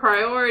understand our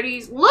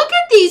priorities. Look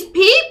at these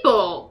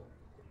people!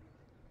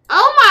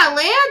 Oh my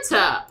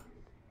Lanta!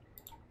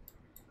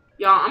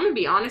 Y'all, I'm gonna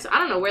be honest. I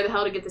don't know where the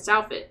hell to get this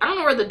outfit. I don't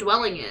know where the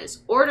dwelling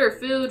is. Order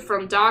food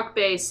from Dock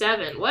Bay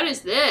 7. What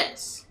is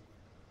this?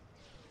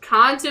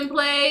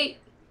 Contemplate.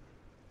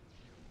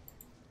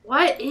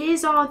 What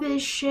is all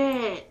this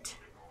shit?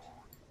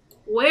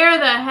 Where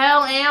the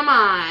hell am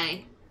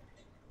I?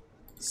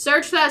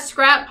 Search that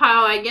scrap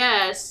pile, I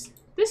guess.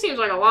 This seems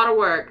like a lot of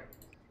work.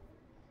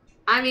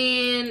 I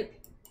mean,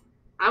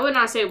 I would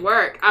not say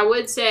work. I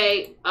would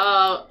say,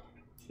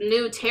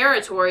 new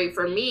territory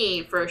for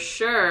me, for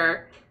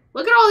sure.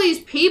 Look at all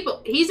these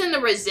people. He's in the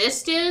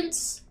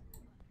Resistance.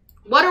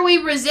 What are we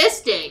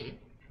resisting?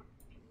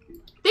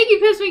 Thank you,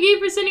 Pips McGee,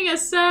 for sending a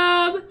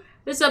sub.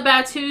 This is a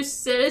Batu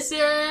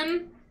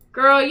citizen.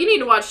 Girl, you need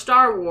to watch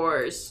Star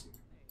Wars.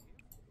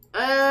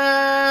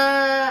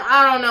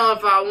 I don't know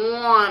if I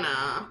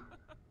wanna.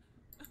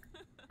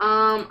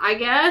 I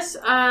guess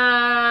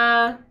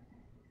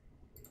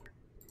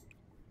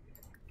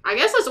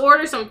let's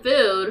order some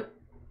food.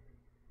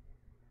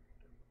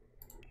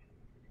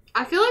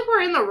 I feel like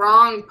we're in the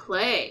wrong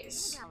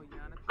place.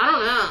 I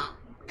don't know.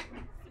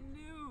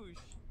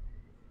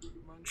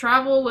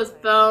 Travel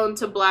with phone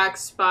to Black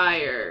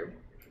Spire.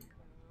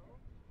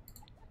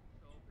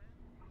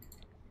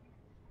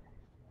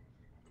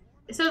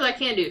 It says I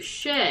can't do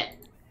shit.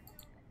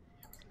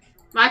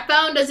 My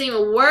phone doesn't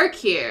even work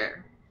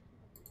here.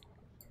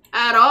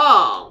 At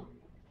all.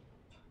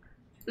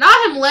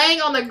 Not him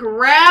laying on the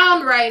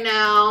ground right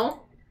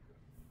now.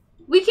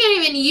 We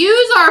can't even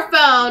use our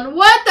phone.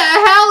 What the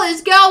hell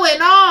is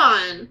going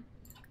on?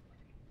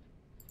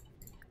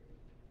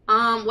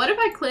 What if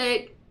I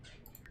click...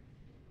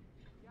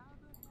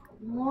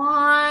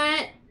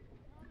 What?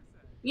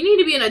 You need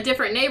to be in a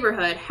different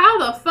neighborhood. How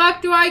the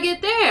fuck do I get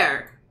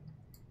there?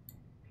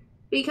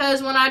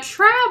 Because when I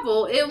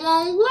travel, it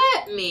won't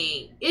let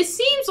me. It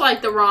seems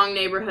like the wrong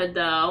neighborhood,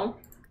 though.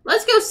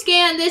 Let's go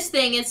scan this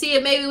thing and see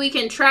if maybe we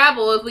can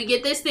travel if we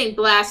get this thing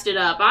blasted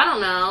up. I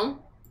don't know.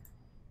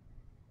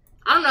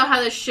 I don't know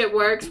how this shit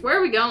works. Where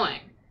are we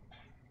going?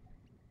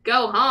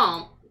 Go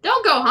home.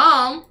 Don't go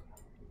home.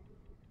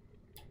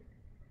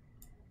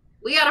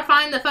 We gotta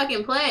find the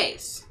fucking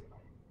place.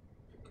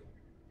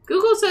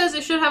 Google says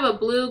it should have a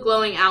blue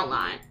glowing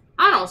outline.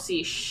 I don't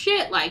see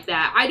shit like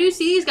that. I do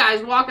see these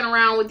guys walking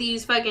around with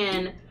these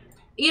fucking...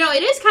 You know,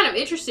 it is kind of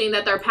interesting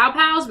that their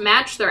pow-pows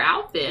match their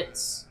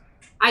outfits.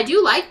 I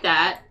do like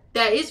that.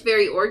 That is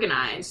very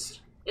organized.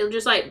 It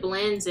just, like,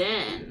 blends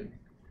in.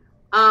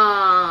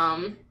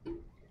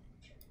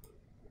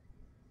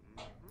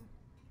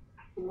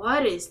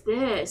 What is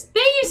this?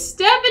 Thank you,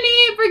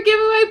 Stephanie, for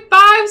giving away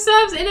 5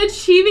 subs and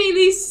achieving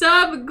the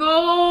sub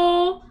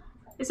goal.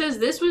 It says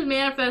this was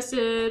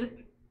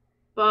manifested.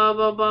 Blah,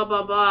 blah, blah,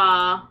 blah,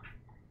 blah.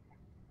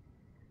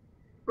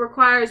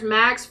 Requires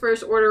max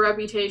first order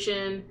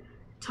reputation.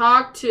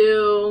 Talk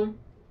to...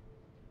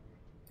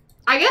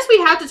 I guess we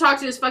have to talk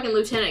to this fucking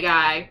lieutenant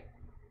guy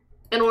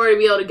in order to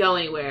be able to go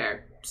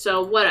anywhere.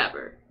 So,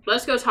 whatever.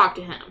 Let's go talk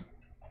to him.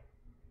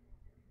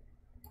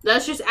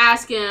 Let's just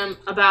ask him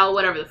about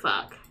whatever the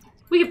fuck.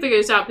 We can figure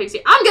this out,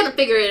 Pixie. I'm gonna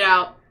figure it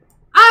out.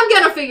 I'm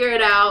gonna figure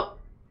it out.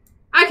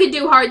 I could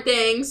do hard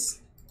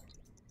things.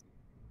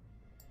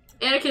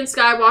 Anakin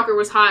Skywalker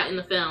was hot in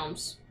the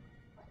films.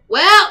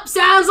 Well,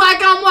 sounds like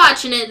I'm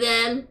watching it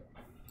then.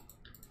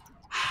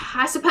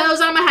 I suppose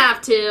I'm gonna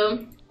have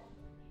to.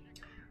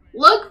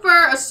 Look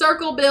for a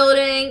circle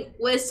building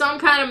with some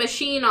kind of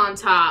machine on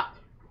top.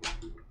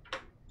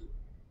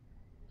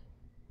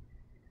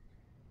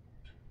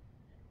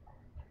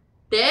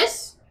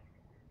 This?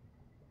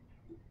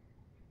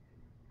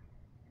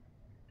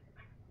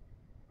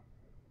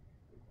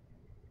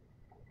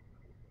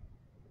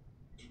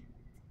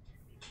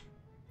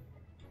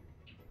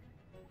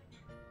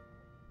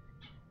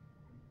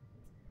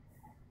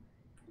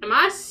 Am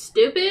I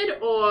stupid,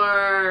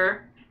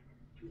 or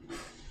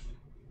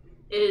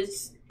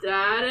is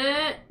that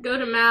it? Go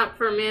to map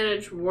for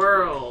manage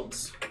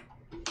worlds.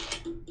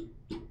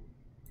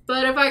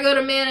 But if I go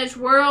to manage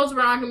worlds,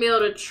 we're not going to be able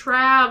to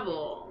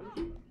travel,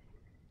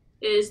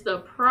 is the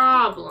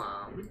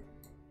problem.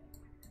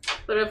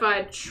 But if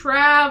I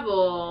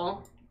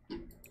travel,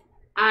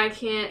 I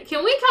can't.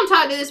 Can we come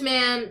talk to this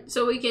man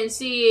so we can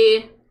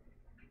see?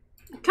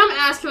 Come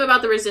ask him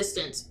about the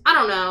resistance. I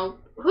don't know.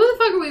 Who the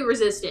fuck are we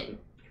resisting?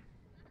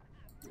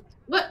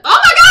 What?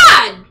 Oh my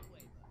god!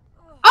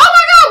 Oh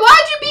my god,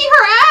 why'd you beat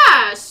her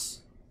ass?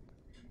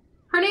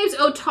 Her name's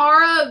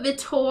Otara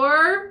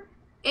Vitor,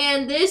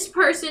 and this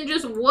person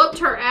just whooped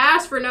her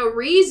ass for no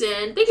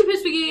reason. Thank you,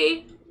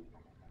 Pispiggy.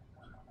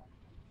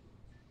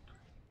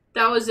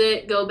 That was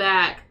it. Go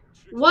back.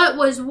 What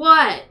was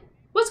what?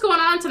 What's going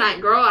on tonight,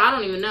 girl? I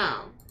don't even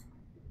know.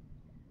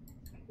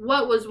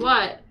 What was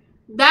what?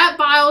 That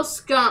vile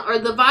scum, or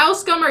the vile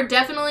scum are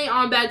definitely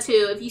on bad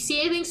too. If you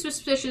see anything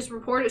suspicious,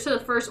 report it to the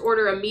First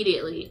Order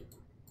immediately.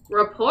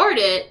 Report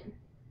it?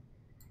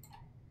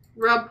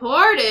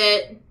 Report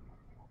it?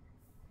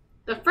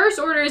 The First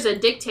Order is a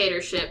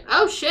dictatorship.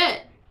 Oh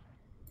shit.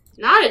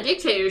 Not a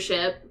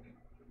dictatorship.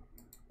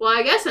 Well,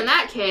 I guess in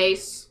that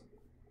case,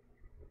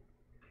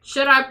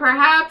 should I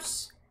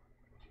perhaps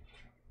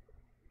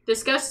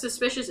discuss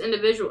suspicious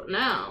individual?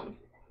 No.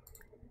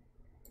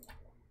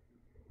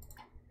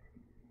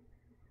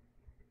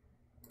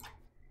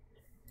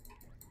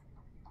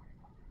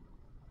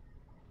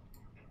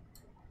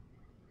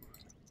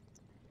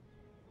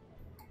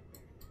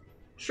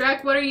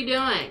 Shrek, what are you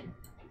doing?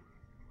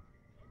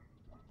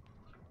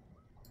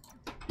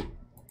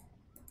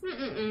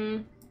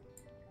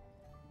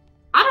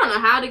 I don't know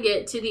how to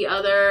get to the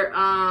other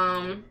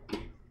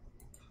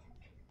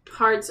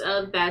parts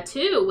of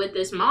Batu with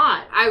this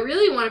mod. I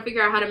really want to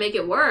figure out how to make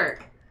it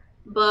work.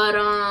 But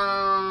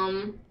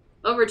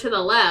over to the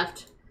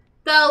left.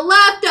 The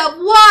left of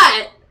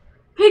what?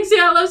 Pixie,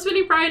 I love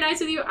spending Friday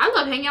nights with you. I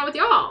love hanging out with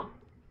y'all.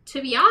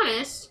 To be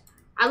honest,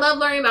 I love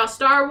learning about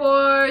Star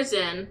Wars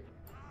and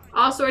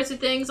all sorts of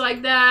things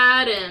like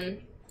that,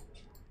 and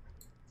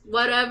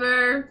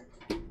whatever.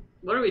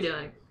 What are we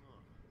doing?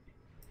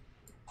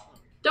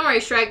 Don't worry,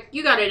 Shrek.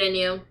 You got it in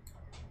you.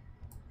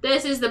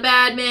 This is the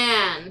bad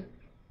man.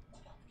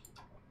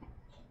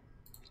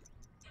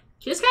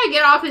 Can this guy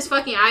get off his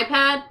fucking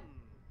iPad?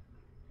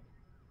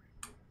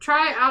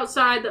 Try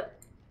outside the...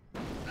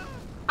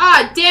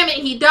 Ah, damn it.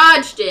 He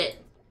dodged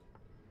it.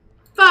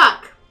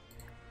 Fuck.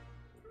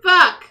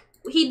 Fuck.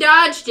 He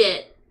dodged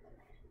it.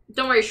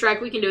 Don't worry,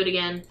 Shrek. We can do it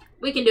again.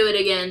 We can do it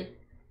again.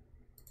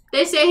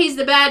 They say he's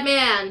the bad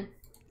man.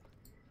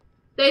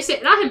 They say...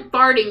 Not him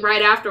farting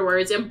right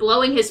afterwards and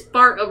blowing his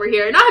fart over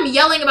here. Not him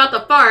yelling about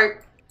the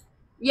fart.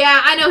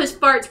 Yeah, I know his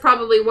fart's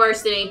probably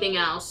worse than anything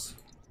else.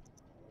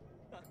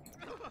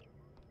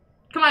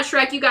 Come on,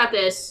 Shrek. You got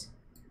this.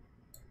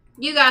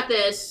 You got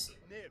this.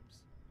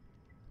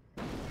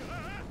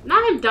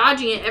 Not him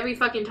dodging it every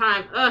fucking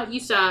time. Ugh,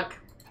 you suck.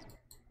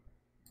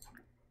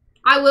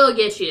 I will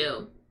get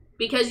you.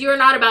 Because you're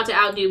not about to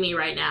outdo me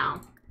right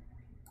now.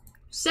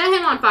 Set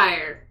him on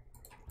fire.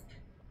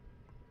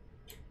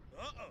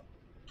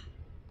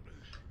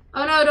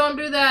 Oh no, don't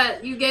do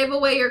that. You gave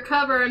away your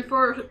cover in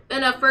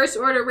a First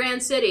Order ran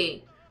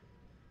city.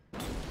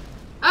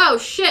 Oh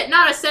shit,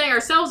 not us setting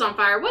ourselves on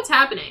fire. What's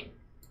happening?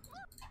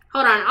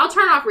 Hold on, I'll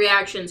turn off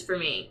reactions for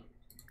me.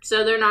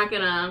 So they're not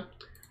gonna...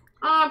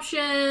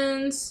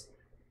 Options.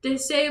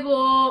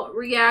 Disable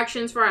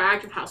reactions for our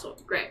active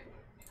household. Great.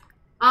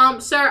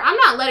 Sir, I'm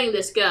not letting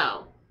this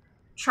go.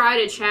 Try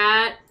to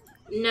chat.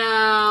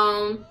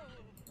 No.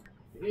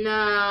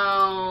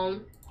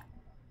 No.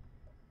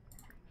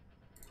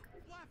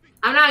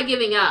 I'm not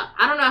giving up.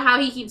 I don't know how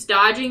he keeps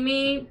dodging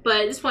me,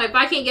 but at this point, if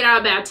I can't get out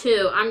of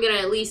Batu, I'm gonna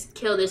at least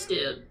kill this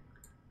dude.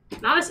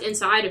 Not us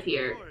inside of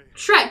here.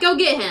 Shrek, go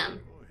get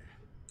him.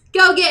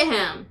 Go get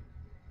him.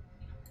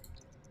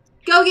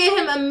 Go get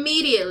him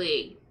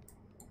immediately.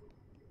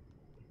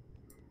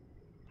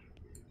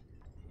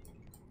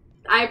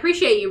 I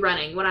appreciate you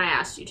running when I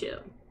asked you to.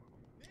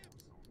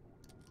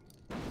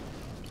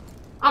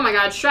 Oh my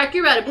god, Shrek,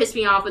 you're about to piss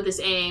me off with this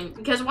aim.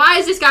 Because why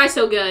is this guy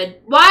so good?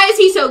 Why is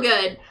he so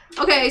good?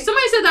 Okay,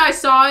 somebody said that I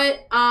saw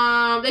it.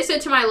 They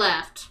said to my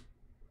left.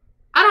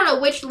 I don't know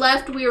which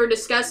left we were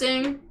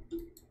discussing.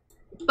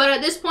 But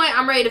at this point,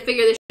 I'm ready to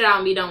figure this shit out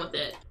and be done with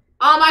it.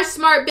 All my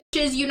smart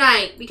bitches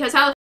unite. Because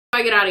how the f do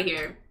I get out of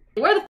here?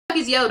 Where the f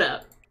is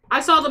Yoda?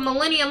 I saw the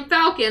Millennium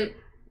Falcon.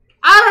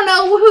 I don't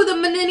know who the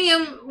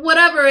Millennium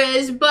whatever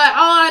is, but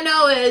all I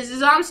know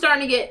is I'm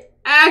starting to get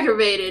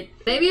aggravated.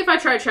 Maybe if I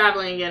try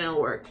traveling again, it'll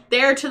work.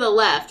 There to the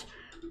left.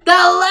 The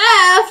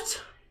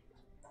left?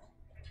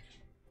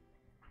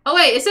 Oh,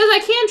 wait. It says I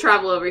can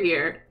travel over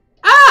here.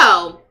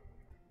 Oh.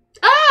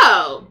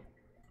 Oh.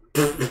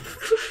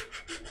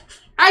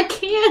 I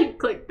can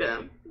click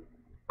them.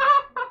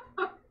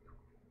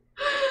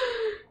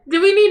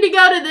 Do we need to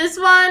go to this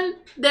one?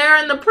 There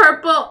in the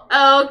purple?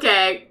 Oh,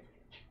 okay.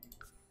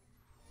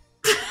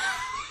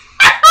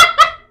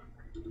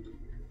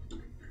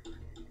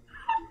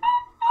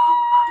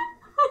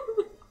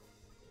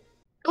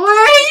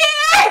 We're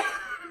here!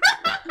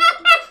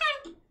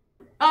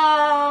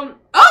 Oh,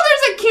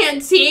 there's a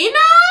cantina?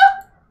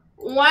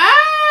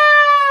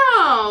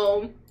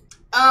 Wow.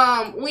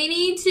 We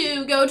need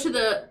to go to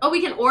the, oh,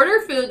 we can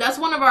order food. That's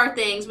one of our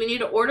things. We need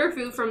to order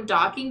food from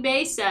Docking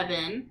Bay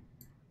 7.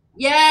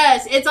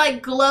 Yes, it's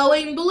like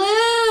glowing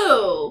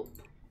blue.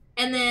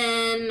 And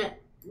then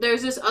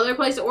there's this other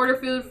place to order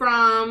food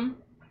from.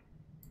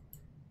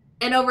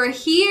 And over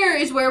here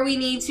is where we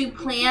need to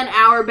plan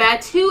our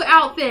Batu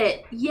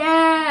outfit.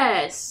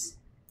 Yes.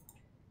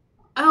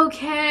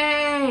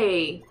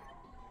 Okay.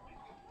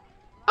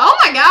 Oh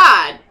my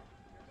god.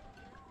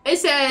 It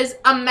says,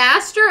 a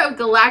master of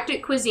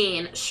galactic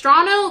cuisine,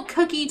 Strano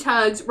Cookie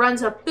Tugs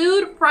runs a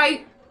food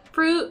freighter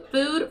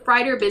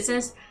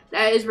business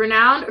that is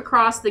renowned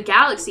across the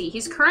galaxy.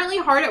 He's currently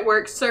hard at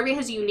work serving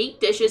his unique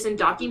dishes in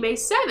Docking Bay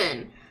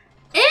 7.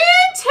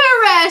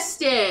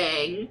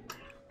 Interesting.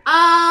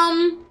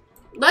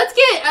 Let's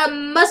get a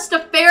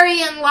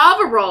Mustafarian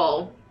lava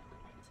roll.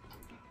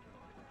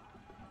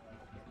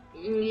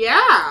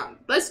 Yeah,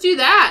 let's do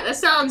that. That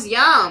sounds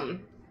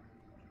yum.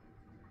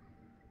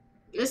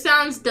 This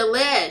sounds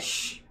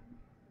delish.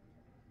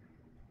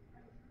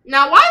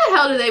 Now, why the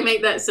hell do they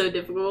make that so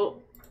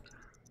difficult?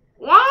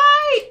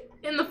 Why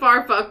in the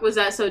far fuck was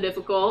that so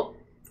difficult?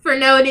 For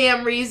no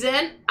damn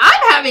reason.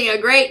 I'm having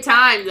a great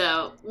time,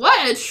 though.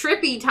 What a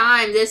trippy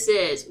time this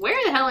is.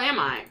 Where the hell am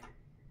I?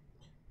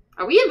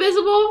 Are we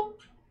invisible?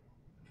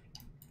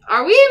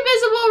 Are we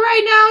invisible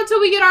right now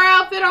until we get our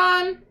outfit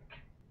on?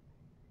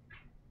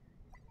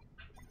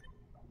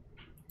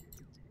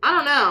 I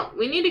don't know.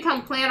 We need to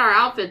come plan our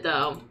outfit,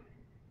 though.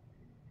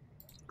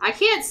 I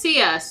can't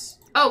see us.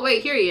 Oh,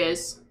 wait, here he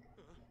is.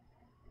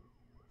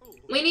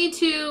 We need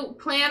to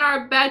plan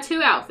our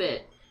Batu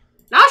outfit.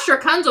 Not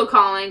Shrakunzel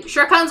calling.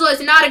 Shrakunzel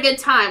is not a good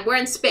time. We're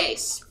in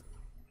space.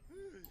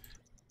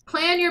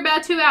 Plan your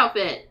Batu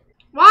outfit.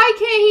 Why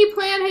can't he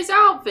plan his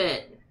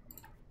outfit?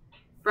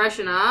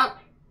 Freshen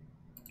up.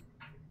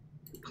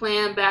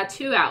 Plan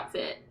Batu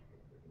outfit.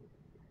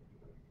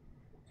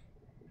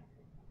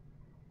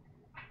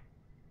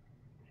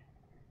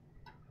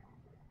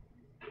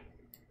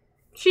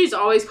 She's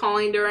always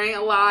calling during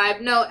a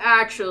live. No,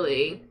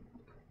 actually.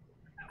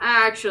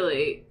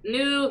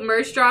 New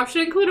merch drop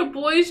should include a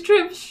boys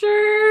trip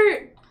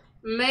shirt.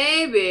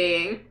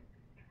 Maybe.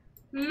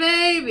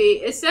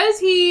 It says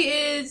he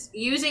is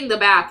using the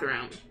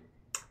bathroom.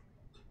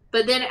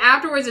 But then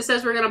afterwards it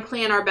says we're going to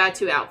plan our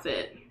Batu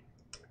outfit.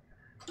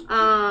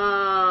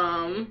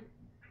 I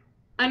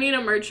need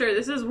a merch shirt.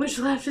 This is which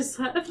left is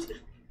left.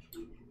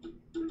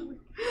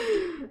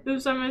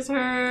 Oops, I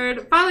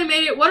misheard. Finally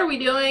made it. What are we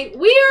doing?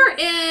 We are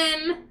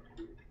in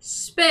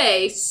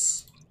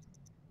space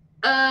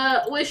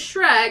with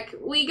Shrek.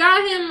 We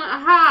got him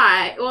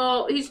high.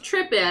 Well, he's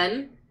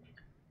tripping.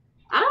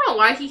 I don't know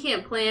why he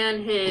can't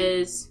plan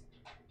his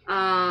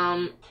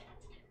outfit.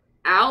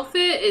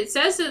 It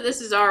says that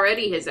this is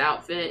already his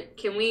outfit.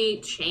 Can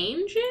we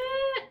change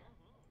it?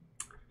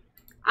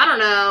 I don't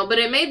know, but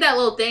it made that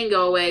little thing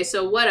go away,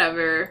 so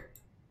whatever.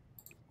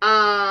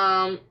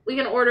 We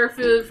can order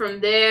food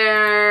from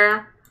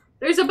there.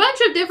 There's a bunch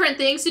of different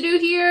things to do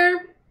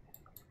here.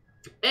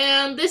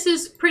 And this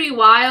is pretty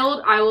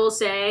wild, I will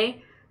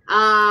say.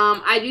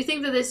 I do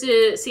think that this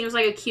seems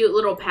like a cute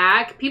little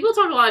pack. People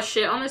talk a lot of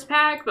shit on this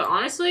pack, but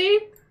honestly,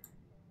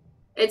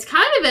 it's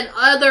kind of an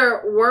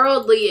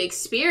otherworldly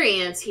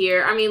experience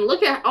here. I mean,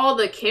 look at all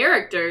the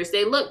characters.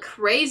 They look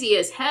crazy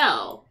as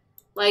hell.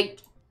 Like,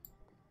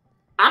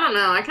 I don't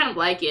know. I kind of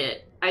like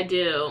it. I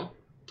do.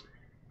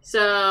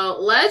 So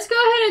let's go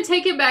ahead and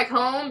take it back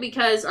home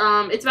because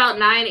it's about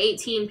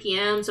 9:18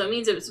 p.m. So it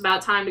means it's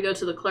about time to go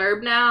to the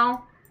club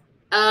now.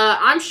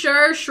 I'm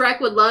sure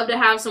Shrek would love to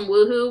have some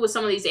woohoo with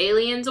some of these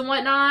aliens and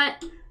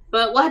whatnot.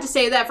 But we'll have to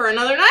save that for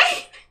another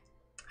night.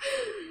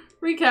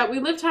 Recap. We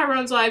lived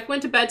Tyrone's life,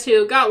 went to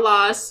Batu, got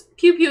lost,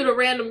 pew-pewed a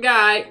random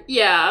guy.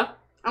 Yeah.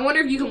 I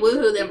wonder if you can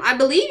woohoo them. I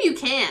believe you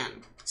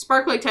can.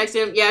 Sparkler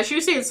texted him. Yeah, she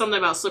was saying something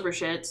about slipper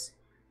shits.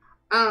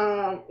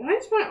 Why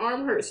does my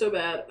arm hurt so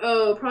bad?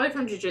 Oh, probably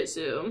from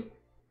jiu-jitsu.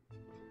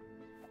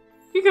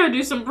 You gotta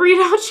do some breed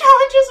out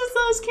challenges with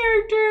those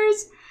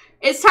characters.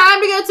 It's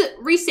time to go to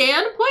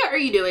resand. What are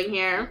you doing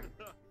here?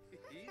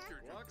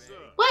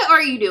 What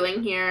are you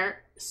doing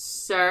here,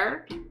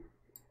 sir?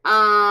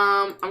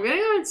 I'm gonna go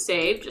ahead and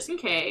save just in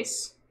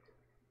case.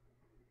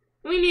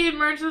 We need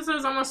merch that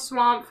says I'm a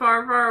swamp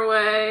far, far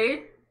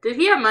away. Did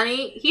he have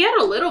money? He had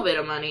a little bit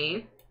of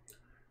money.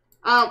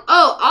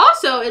 Oh,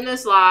 also in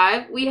this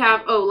live, we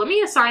have, oh, let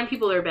me assign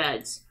people their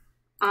beds.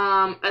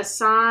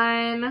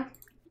 Assign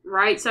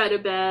right side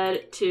of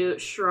bed to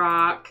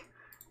Shrock.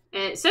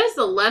 And it says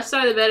the left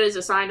side of the bed is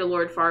assigned to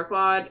Lord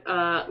Farquaad.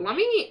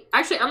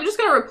 Actually, I'm just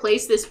gonna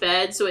replace this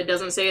bed so it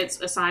doesn't say it's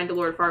assigned to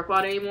Lord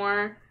Farquaad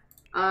anymore.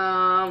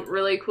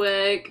 Really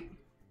quick.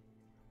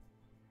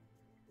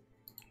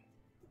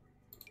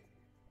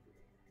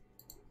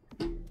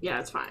 Yeah,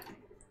 it's fine.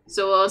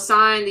 So we'll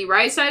assign the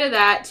right side of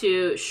that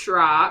to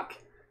Shrock.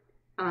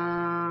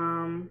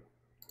 And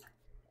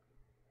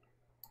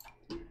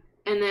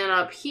then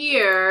up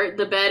here,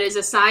 the bed is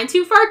assigned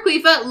to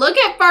Farquaad. Look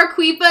at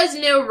Farquaad's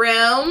new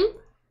room.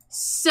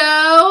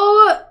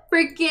 So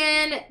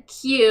freaking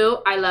cute.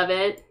 I love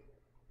it.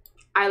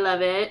 I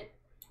love it.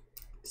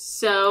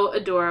 So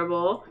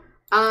adorable.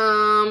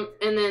 And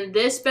then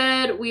this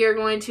bed we are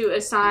going to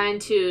assign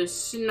to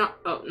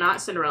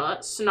not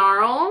Cinderella,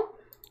 Snarl.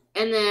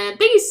 And then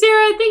thank you,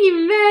 Sarah. Thank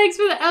you, Megs,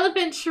 for the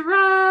elephant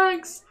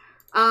trunks.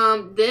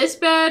 This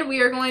bed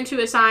we are going to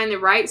assign the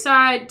right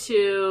side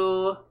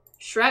to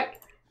Shrek,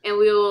 and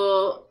we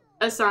will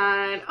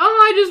assign.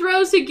 Oh, I just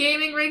rose to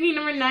gaming ranking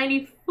number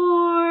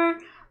 94.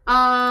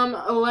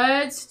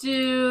 Let's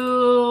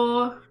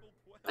do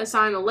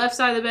assign the left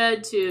side of the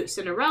bed to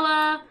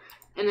Cinderella.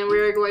 And then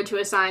we're going to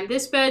assign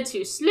this bed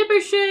to Slipper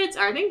Shits.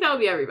 I think that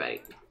would be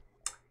everybody.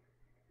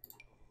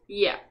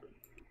 Yeah.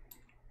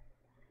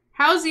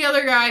 How's the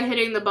other guy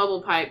hitting the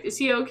bubble pipe? Is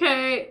he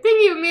okay?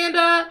 Thank you,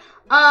 Amanda.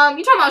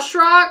 You talking about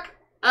Shrock?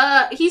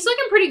 He's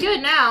looking pretty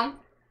good now.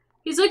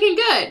 He's looking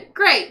good.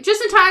 Great.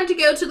 Just in time to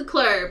go to the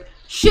club.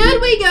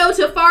 Should we go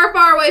to Far,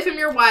 Far Away from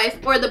Your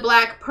Wife or the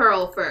Black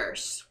Pearl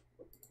first?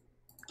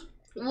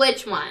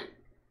 Which one?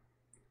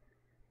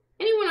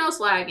 Anyone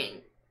else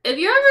lagging? If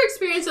you ever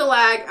experience a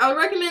lag, I would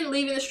recommend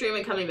leaving the stream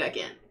and coming back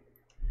in.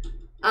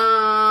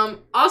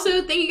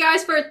 Also, thank you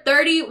guys for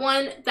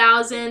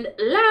 31,000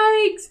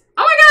 likes.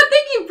 Oh my god,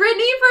 thank you,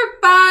 Brittany,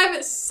 for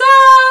 5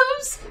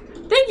 subs.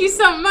 Thank you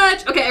so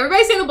much. Okay,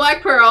 everybody's saying the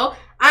Black Pearl.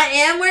 I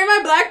am wearing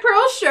my Black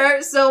Pearl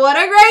shirt, so what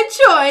a great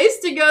choice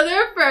to go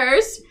there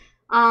first.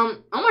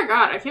 Oh my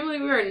god, I can't believe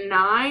we were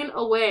 9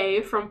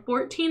 away from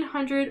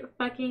 1,400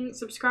 fucking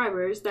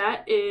subscribers.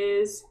 That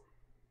is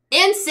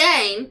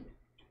insane.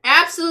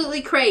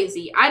 Absolutely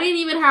crazy. I didn't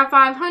even have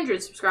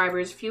 500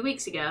 subscribers a few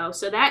weeks ago,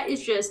 so that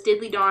is just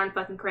diddly darn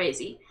fucking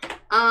crazy.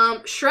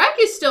 Shrek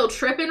is still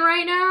tripping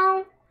right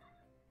now,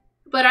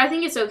 but I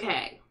think it's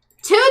okay.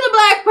 To the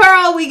Black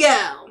Pearl we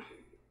go.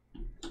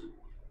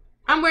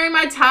 I'm wearing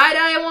my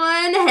tie-dye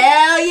one.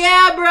 Hell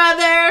yeah,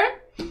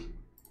 brother.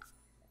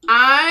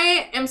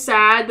 I am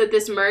sad that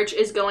this merch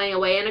is going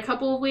away in a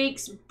couple of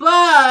weeks, but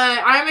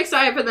I'm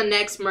excited for the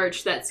next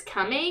merch that's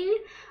coming.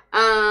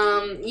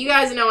 You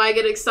guys know I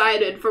get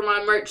excited for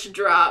my merch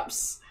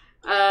drops.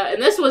 And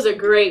this was a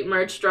great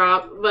merch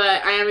drop,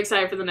 but I am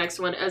excited for the next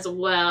one as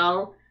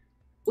well.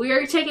 We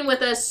are taking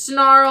with us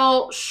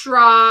Snarl,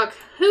 Shrock.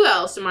 Who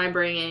else am I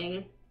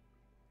bringing?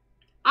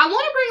 I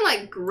want to bring,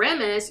 like,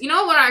 Grimace. You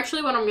know what I'm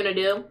going to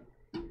do?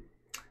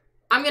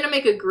 I'm going to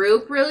make a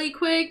group really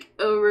quick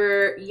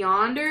over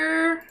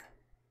yonder.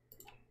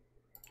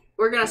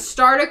 We're going to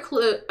start a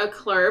club.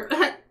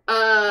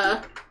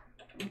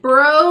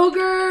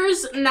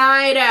 Broger's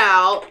Night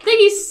Out.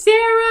 Thank you,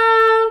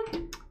 Sarah.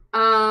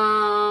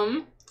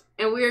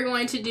 And we're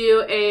going to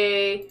do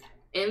a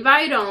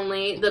invite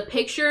only. The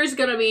picture is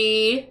gonna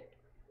be,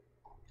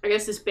 I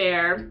guess, this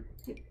bear.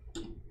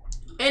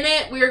 In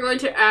it, we are going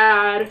to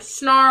add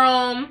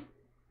Snarl.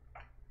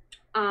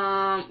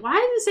 Why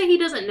does it say he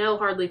doesn't know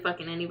hardly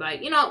fucking anybody?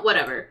 You know,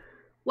 whatever.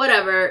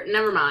 Whatever.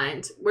 Never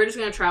mind. We're just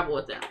gonna travel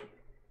with them.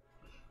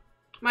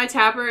 My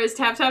tapper is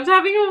tapping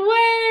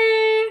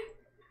away.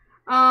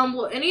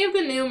 Will any of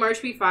the new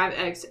merch be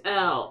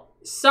 5XL?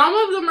 Some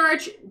of the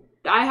merch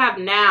I have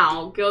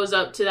now goes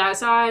up to that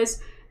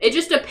size. It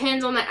just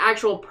depends on the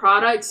actual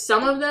product.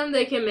 Some of them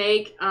they can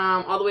make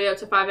all the way up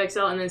to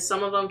 5XL, and then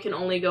some of them can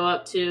only go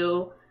up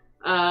to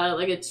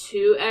like a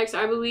 2X,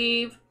 I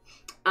believe.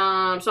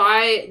 So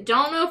I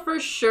don't know for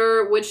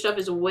sure which stuff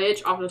is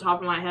which off the top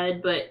of my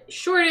head, but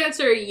short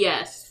answer,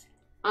 yes.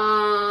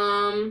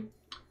 Where's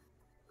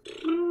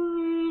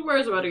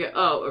it about to go?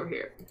 Oh, over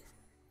here.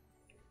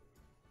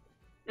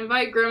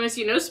 Invite Grimace,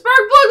 you know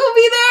Sparkplug will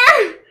be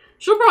there!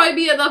 She'll probably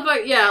be at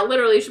the yeah,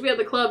 literally, she'll be at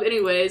the club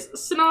anyways.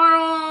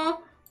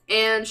 Snarl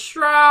and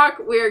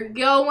Shrock, we're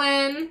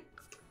going.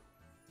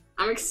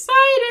 I'm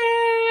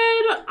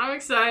excited! I'm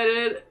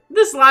excited.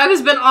 This live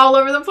has been all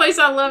over the place,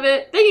 I love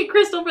it. Thank you,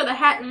 Crystal, for the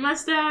hat and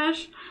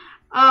mustache.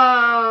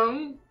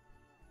 I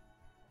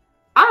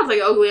don't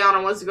think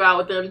Ogliana wants to go out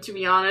with them, to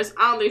be honest.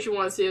 I don't think she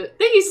wants to.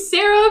 Thank you,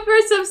 Sarah,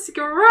 for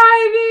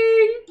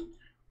subscribing!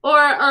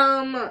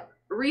 Or,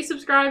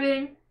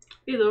 resubscribing.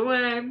 Either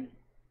way.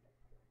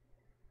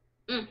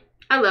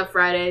 I love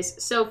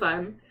Fridays. So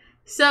fun.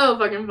 So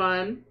fucking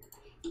fun.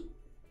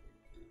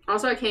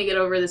 Also, I can't get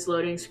over this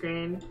loading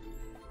screen.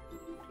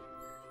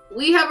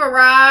 We have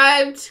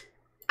arrived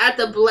at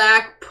the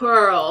Black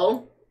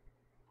Pearl.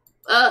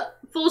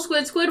 Full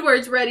Squid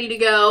Squidward's ready to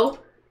go.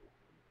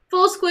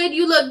 Full Squid,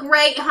 you look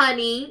great,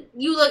 honey.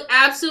 You look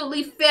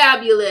absolutely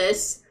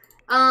fabulous.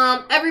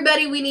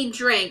 Everybody, we need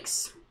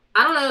drinks.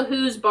 I don't know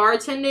who's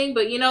bartending,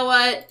 but you know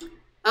what?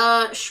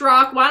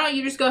 Shrock, why don't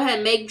you just go ahead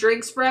and make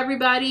drinks for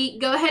everybody?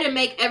 Go ahead and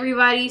make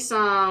everybody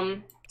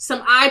some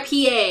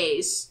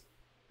IPAs.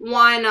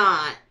 Why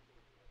not?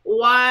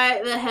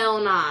 Why the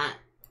hell not?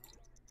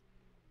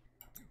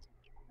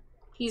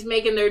 He's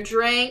making their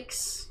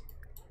drinks.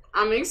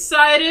 I'm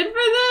excited for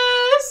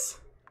this.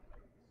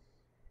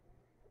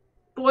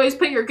 Boys,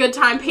 put your good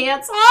time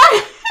pants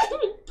on.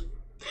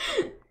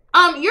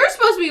 You're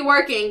supposed to be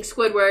working,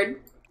 Squidward.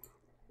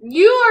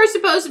 You are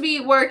supposed to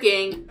be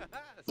working,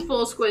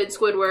 Full Squid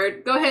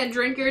Squidward. Go ahead and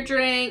drink your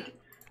drink.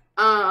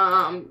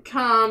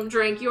 Come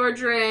drink your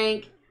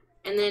drink.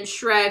 And then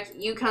Shrek,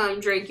 you come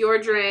drink your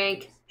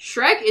drink.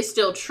 Shrek is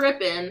still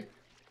tripping.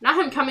 Not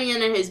him coming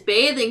in his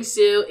bathing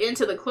suit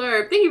into the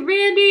club. Thank you,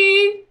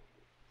 Randy.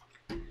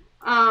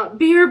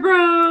 Beer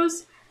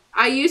Bros.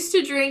 I used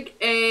to drink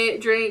a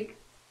drink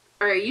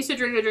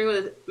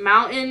with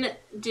Mountain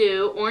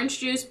Dew, orange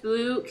juice,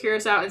 blue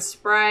curacao, and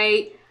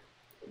Sprite.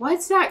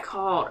 What's that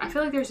called? I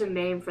feel like there's a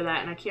name for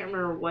that, and I can't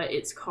remember what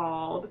it's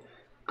called.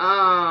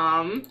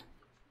 I'm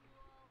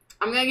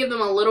gonna give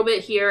them a little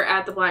bit here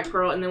at the Black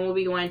Pearl, and then we'll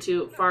be going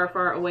to Far,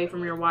 Far Away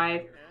from Your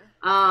Wife.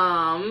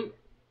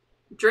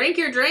 Drink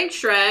your drink,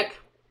 Shrek.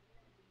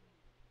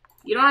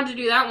 You don't have to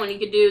do that one. You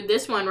could do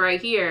this one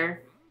right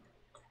here.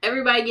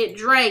 Everybody get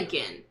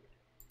drinking.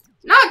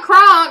 Not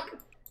Kronk.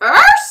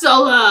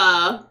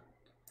 Ursula!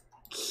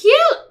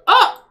 Cute!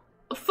 Oh!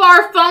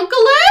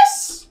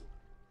 Farfunculus?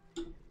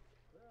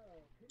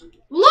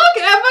 Look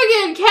at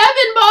fucking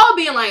Kevin Ball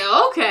being like,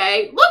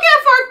 okay. Look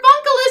at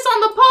Farfunculus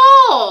on the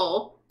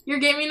pole! Your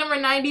gaming number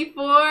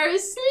 94?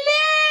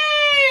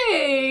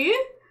 Slay!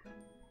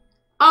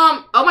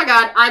 Oh my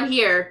god, I'm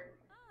here.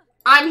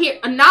 I'm here.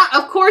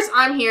 Of course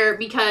I'm here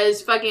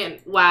because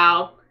fucking,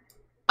 wow.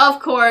 Of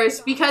course,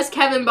 because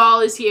Kevin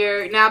Ball is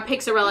here, now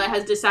Pixarella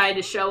has decided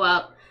to show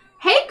up.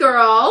 Hey,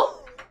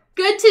 girl.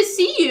 Good to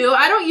see you.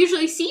 I don't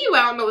usually see you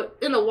out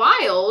in the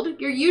wild.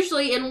 You're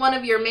usually in one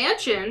of your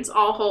mansions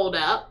all holed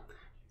up.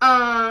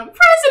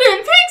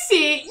 President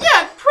Pixie!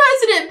 Yeah,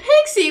 President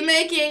Pixie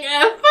making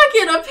a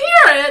fucking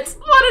appearance.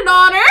 What an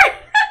honor.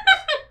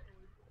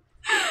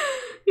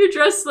 Your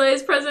dress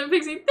slays, President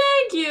Pixie.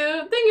 Thank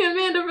you. Thank you,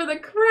 Amanda, for the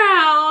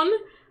crown.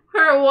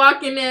 Her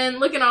walking in,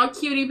 looking all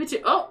cutie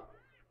patootie. Oh.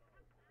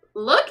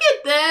 Look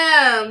at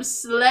them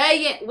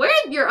slaying.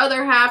 Where'd your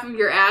other half of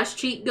your ass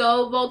cheek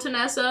go,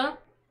 Voltanessa?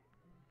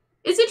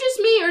 Is it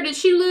just me, or did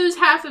she lose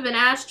half of an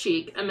ass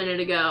cheek a minute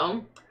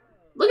ago?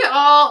 Look at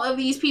all of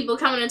these people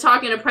coming and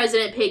talking to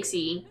President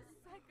Pixie.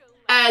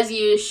 As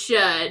you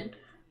should.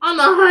 On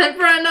the hunt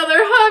for another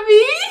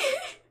hubby.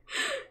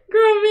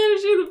 Girl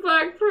managing the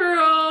Black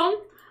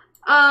Pearl.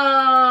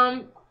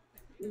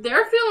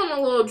 They're feeling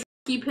a little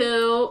drinky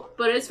poo,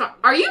 but it's fine.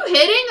 Are you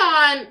hitting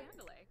on...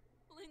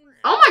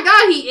 Oh my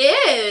god, he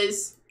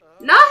is!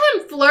 Not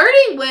him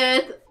flirting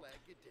with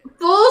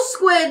Full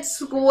Squid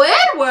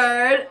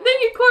Squidward!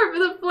 Thank you, Court, for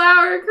the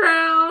flower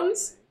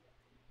crowns.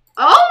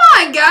 Oh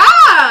my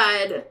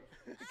god!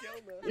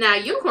 Now,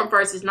 Unicorn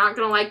Farce is not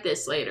gonna like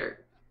this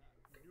later.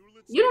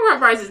 Unicorn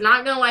Farce is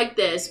not gonna like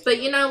this,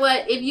 but you know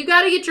what? If you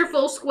gotta get your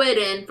full squid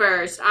in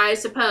first, I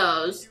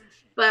suppose.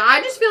 But I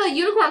just feel like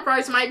Unicorn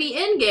Farce might be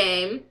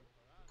in-game.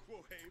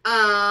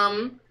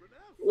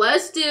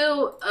 Let's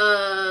do,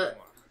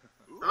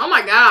 oh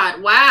my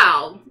god,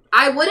 wow.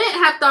 I wouldn't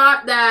have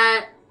thought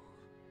that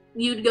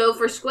you'd go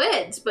for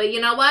squids, but you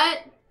know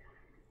what?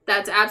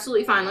 That's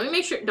absolutely fine. Let me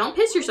make sure, don't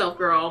piss yourself,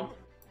 girl.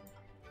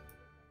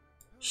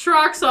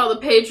 Shrock saw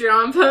the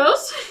Patreon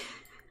post.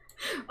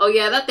 Oh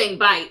yeah, that thing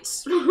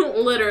bites.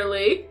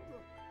 Literally.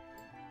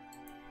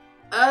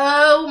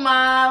 Oh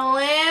my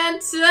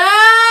Lanta!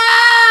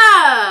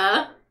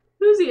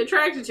 Who's he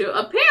attracted to?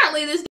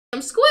 Apparently this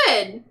damn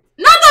squid.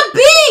 Not the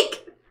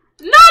beak!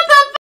 Not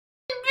the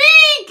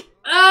beak!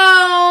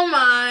 Oh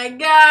my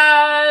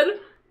god.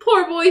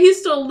 Poor boy, he's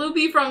still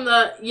loopy from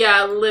the...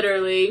 Yeah,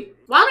 literally.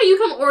 Why don't you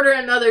come order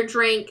another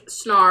drink,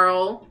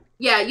 Snarl?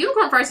 Yeah,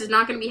 Unicorn Farce is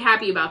not going to be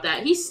happy about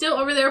that. He's still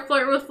over there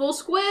flirting with Full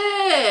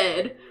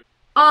Squid.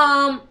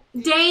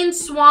 Dane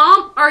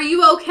Swamp, are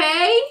you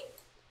okay?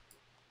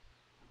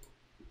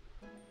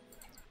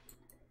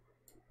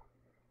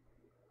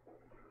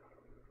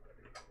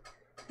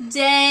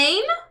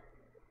 Dane?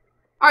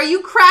 Are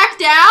you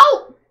cracked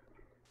out?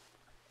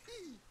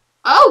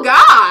 Oh,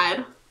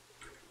 God.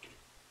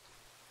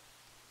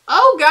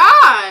 Oh,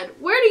 God.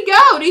 Where'd he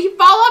go? Did he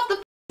fall off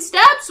the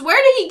steps?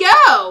 Where did he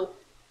go?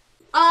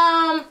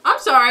 I'm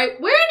sorry.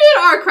 Where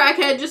did our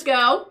crackhead just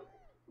go?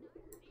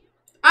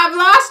 I've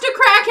lost a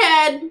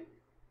crackhead.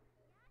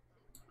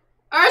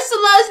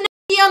 Ursula's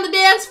naked on the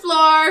dance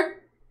floor.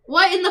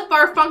 What in the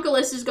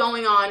farfunculus is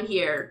going on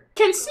here?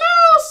 Can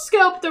Snarl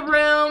scope the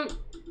room?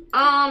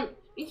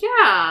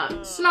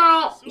 Yeah.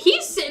 Snarl,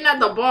 he's sitting at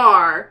the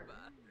bar.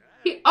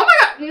 Oh my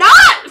god,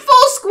 not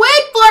full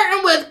squid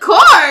flirting with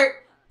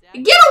Court!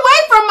 Get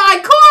away from my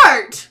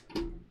Court!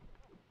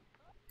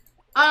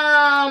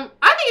 I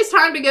think it's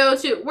time to go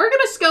to, we're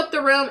gonna scope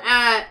the room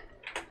at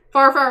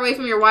Far, Far Away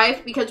From Your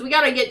Wife because we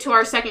gotta get to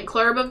our second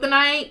club of the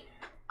night.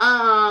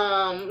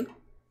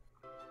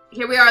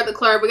 Here we are at the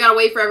club. We gotta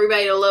wait for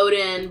everybody to load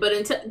in, but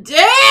until,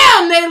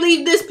 damn, they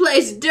leave this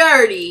place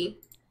dirty.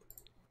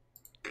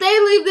 They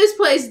leave this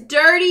place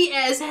dirty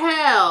as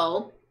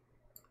hell.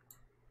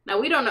 Now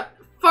we don't know.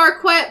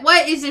 Farquette,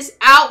 what is this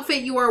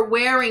outfit you are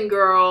wearing,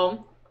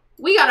 girl?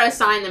 We gotta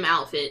assign them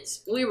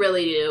outfits. We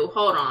really do.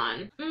 Hold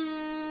on.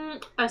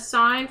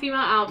 Assign female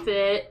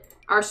outfit.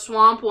 Our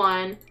swamp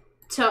one.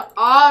 To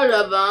all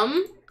of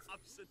them.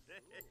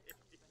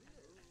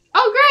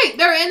 Oh, great.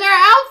 They're in their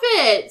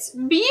outfits.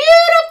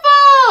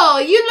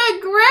 Beautiful. You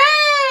look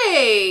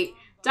great.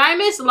 Did I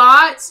miss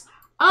lots?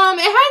 It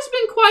has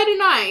been quite a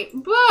night,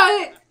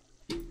 but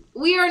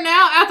we are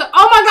now at the,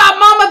 oh my god,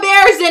 Mama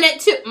Bear's in it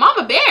too.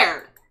 Mama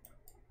Bear.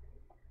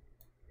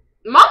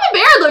 Mama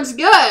Bear looks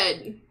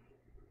good.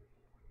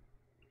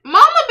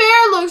 Mama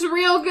Bear looks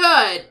real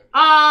good.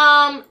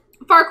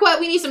 Farquette,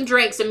 we need some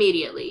drinks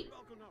immediately.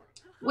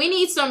 We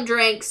need some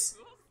drinks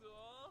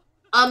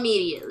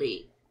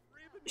immediately.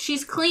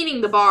 She's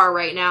cleaning the bar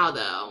right now,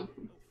 though.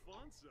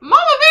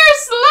 Mama Bear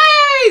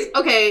slays!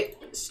 Okay,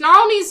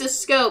 Snarl needs to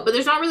scope, but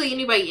there's not really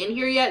anybody in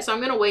here yet, so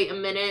I'm gonna wait a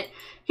minute.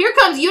 Here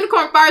comes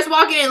Unicorn Fire's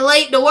walking in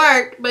late to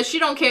work, but she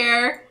don't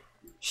care.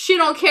 She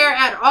don't care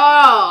at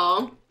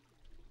all.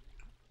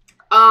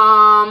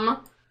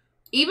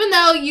 Even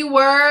though you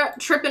were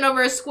tripping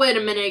over a squid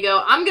a minute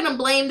ago, I'm gonna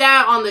blame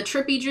that on the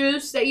trippy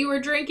juice that you were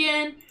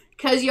drinking,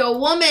 because your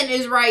woman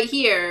is right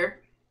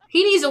here.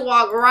 He needs to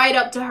walk right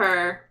up to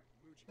her.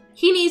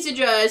 He needs to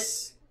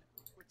just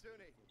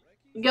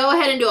go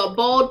ahead and do a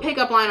bold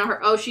pickup line on her.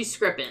 Oh, she's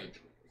scripping.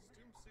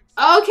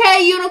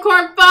 Okay,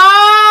 Unicorn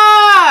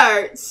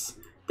Farts!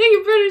 Thank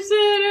you,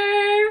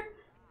 producer.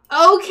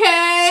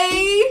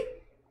 Okay.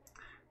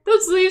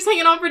 Those sleeves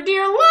hanging on for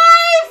dear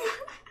life.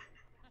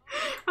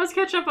 I was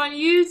catching up on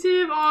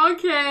YouTube.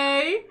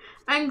 Okay.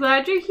 I'm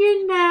glad you're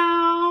here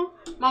now.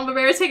 Mama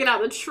Bear is taking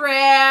out the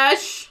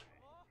trash.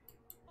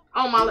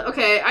 Oh my,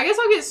 okay, I guess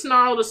I'll get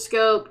Snarl to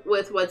scope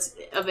with what's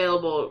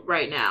available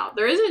right now.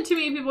 There isn't too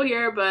many people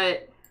here,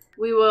 but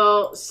we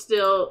will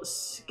still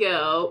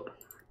scope.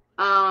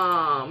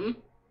 Oh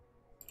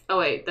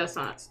wait, that's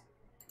not.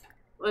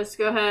 Let's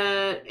go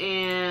ahead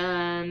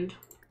and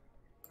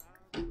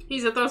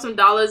he's gonna throw some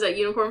dollars at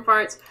Unicorn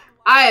Farts.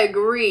 I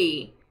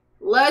agree.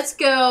 Let's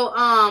go,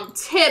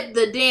 tip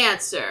the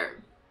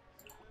dancer.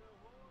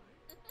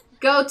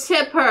 Go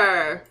tip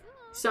her.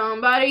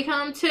 Somebody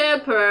come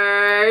tip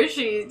her.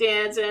 She's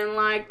dancing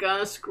like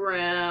a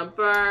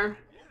scrapper.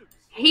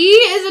 He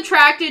is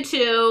attracted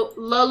to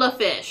Lola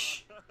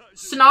Fish.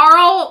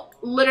 Snarl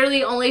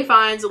literally only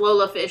finds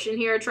Lola Fish in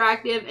here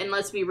attractive, and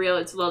let's be real,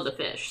 it's Lola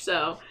Fish.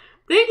 So,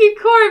 thank you,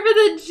 Court, for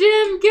the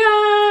gym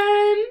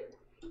gun.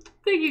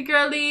 Thank you,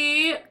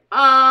 girlie.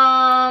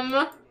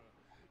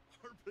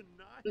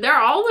 They're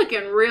all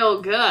looking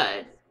real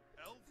good.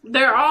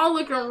 They're all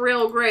looking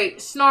real great.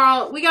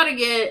 Snarl, we gotta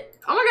get,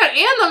 oh my god,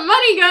 and the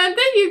money gun.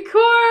 Thank you,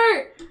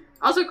 Court.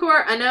 Also,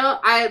 Court, I know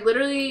I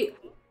literally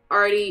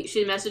already,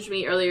 she messaged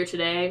me earlier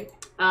today.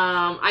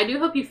 I do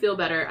hope you feel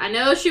better. I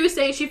know she was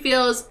saying she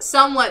feels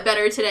somewhat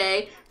better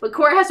today, but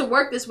Court has to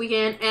work this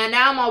weekend, and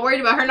now I'm all worried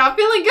about her not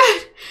feeling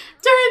good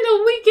during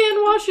the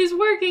weekend while she's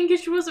working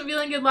because she wasn't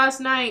feeling good last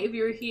night if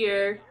you were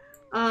here.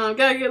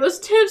 Gotta get those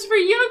tips for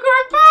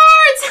Unicorn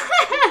Parts.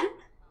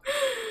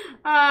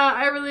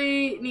 I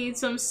really need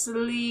some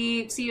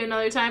sleep. See you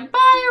another time.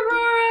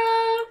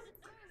 Bye,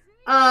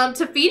 Aurora.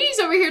 Tafiti's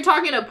over here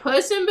talking to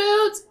Puss in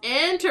Boots.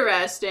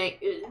 Interesting.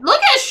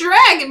 Look at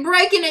Shrek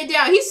breaking it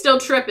down. He's still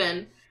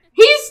tripping.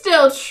 He's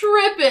still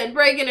tripping,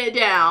 breaking it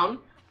down.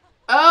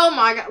 Oh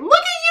my god.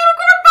 Look at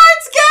Unicorn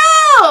Farts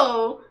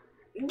go!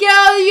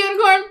 Go,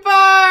 Unicorn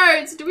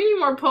Farts! Do we need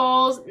more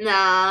polls?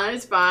 Nah,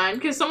 it's fine.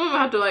 Because some of them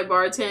have to, like,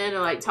 bartend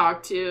and, like,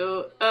 talk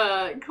to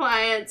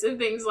clients and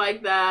things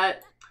like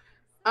that.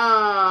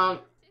 Now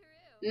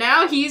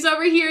he's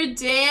over here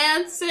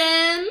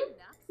dancing,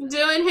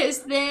 doing his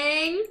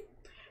thing.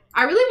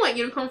 I really want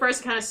Unicorn Farts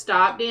to kind of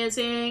stop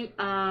dancing.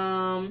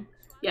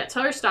 Yeah,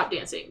 tell her to stop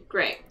dancing.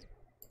 Great.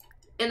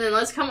 And then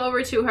let's come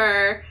over to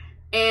her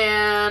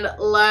and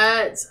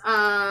let's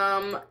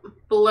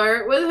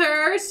flirt with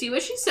her, see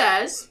what she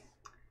says.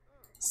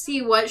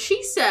 See what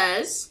she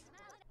says.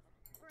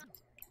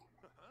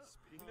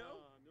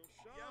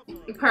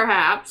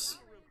 Perhaps.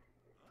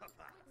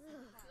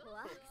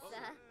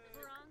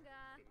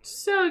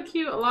 So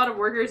cute. A lot of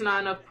workers,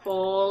 not enough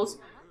polls.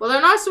 Well, they're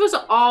not supposed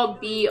to all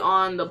be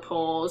on the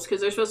polls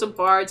because they're supposed to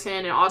bartend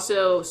and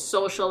also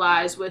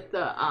socialize with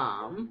the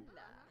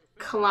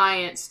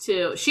clients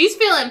too. She's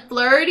feeling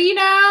flirty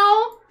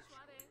now.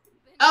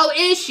 Oh,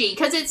 is she?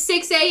 Because it's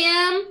 6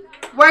 a.m.?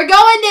 We're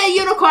going to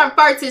Unicorn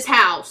Farts'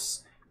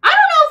 house. I don't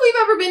know if we've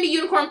ever been to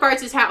Unicorn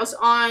Farts' house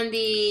on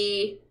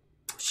the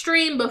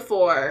stream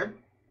before.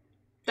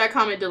 That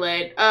comment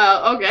delayed.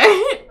 Oh,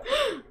 okay.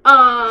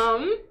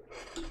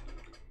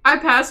 I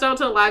passed out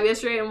to live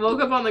yesterday and woke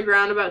up on the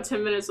ground about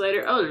 10 minutes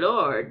later. Oh,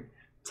 Lord.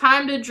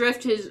 Time to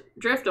drift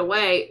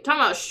away.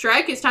 Talking about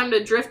Shrek, it's time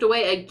to drift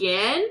away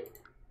again?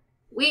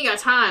 We ain't got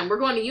time. We're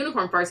going to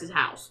Unicorn Farts'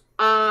 house.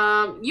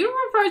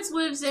 Unicorn Farts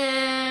lives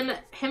in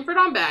Hemford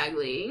on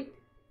Bagley.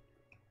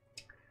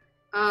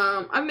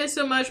 I miss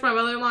so much. My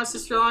mother-in-law and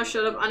sister-in-law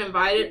showed up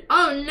uninvited.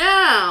 Oh,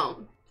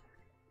 no.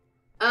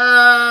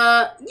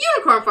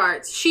 Unicorn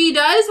Farts. She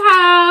does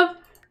have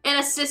an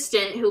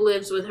assistant who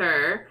lives with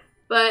her,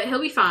 but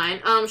he'll be fine.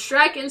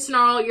 Shrek and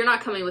Snarl, you're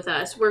not coming with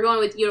us. We're going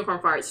with Unicorn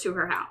Farts to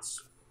her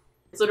house.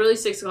 It's literally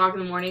 6 o'clock in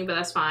the morning, but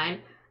that's fine.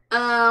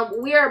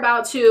 We are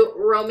about to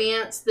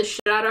romance the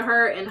shit out of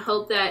her and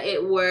hope that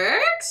it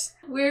works.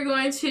 We're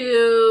going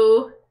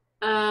to,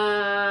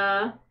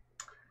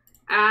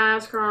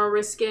 ask her a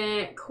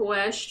risky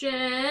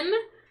question.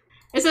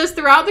 It says,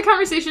 throughout the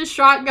conversation,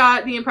 Shrek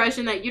got the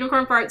impression that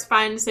Unicorn Farts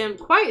finds him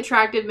quite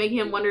attractive, making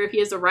him wonder if he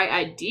has the right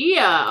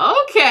idea.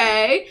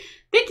 Okay.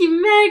 Thank you,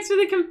 Megs, for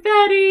the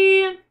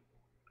confetti.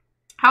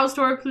 House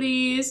tour,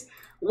 please.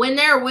 When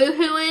they're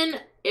woohooing,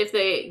 if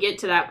they get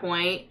to that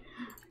point,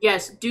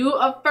 yes, do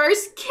a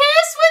first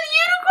kiss with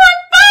Unicorn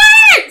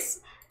Farts!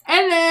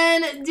 And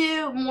then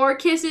do more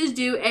kisses.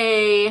 Do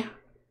a...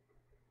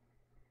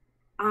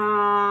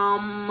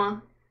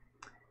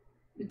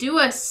 do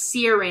a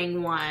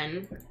searing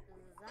one.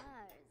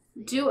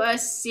 Do a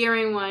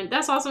searing one.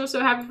 That's awesome. I'm so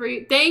happy for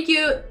you. Thank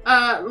you,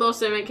 Lil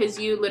Cinnamon, because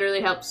you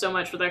literally helped so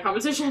much with that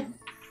competition.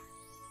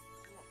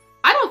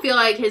 I don't feel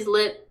like his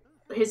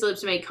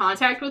lips made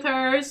contact with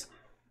hers,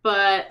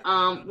 but,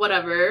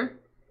 whatever.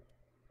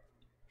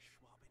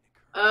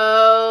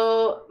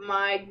 Oh,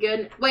 my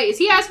goodness. Wait, is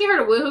he asking her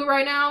to woohoo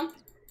right now?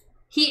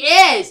 He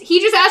is. He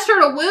just asked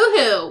her to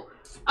woohoo.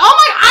 Oh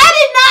my, I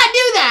did not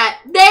do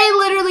that. They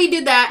literally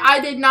did that. I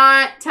did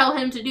not tell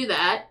him to do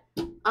that.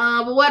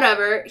 But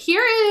whatever.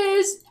 Here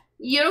is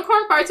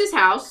Unicorn Farts'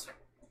 house.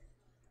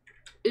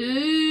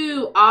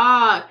 Ooh,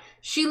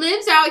 she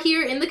lives out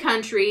here in the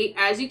country,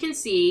 as you can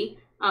see.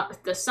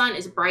 The sun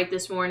is bright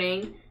this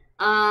morning.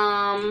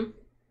 The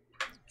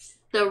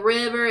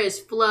river is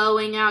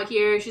flowing out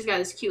here. She's got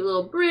this cute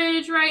little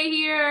bridge right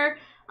here.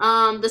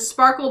 The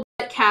Sparkle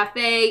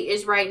Cafe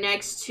is right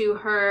next to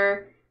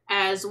her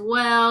as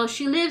well.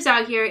 She lives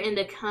out here in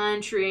the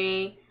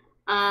country.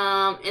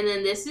 And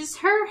then this is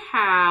her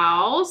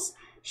house.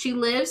 She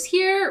lives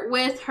here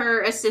with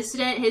her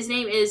assistant. His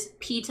name is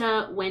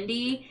Pita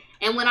Wendy.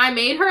 And when I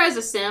made her as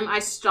a sim, I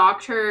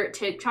stalked her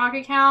TikTok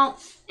account.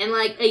 And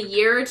like a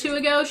year or two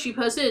ago, she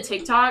posted a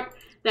TikTok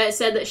that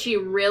said that she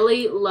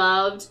really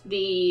loved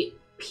the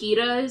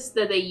pitas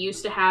that they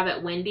used to have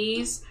at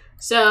Wendy's.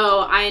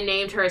 So I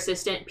named her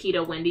assistant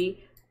Pita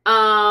Wendy.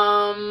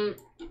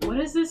 What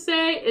does this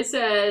say? It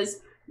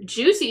says,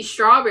 juicy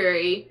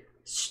strawberry.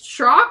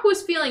 Strock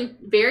was feeling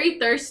very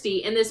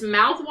thirsty, and this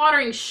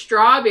mouth-watering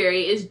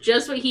strawberry is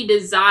just what he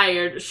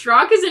desired.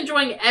 Strock is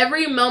enjoying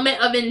every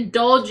moment of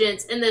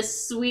indulgence in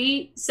this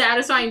sweet,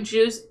 satisfying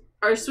juice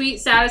of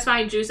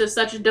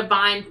such a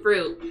divine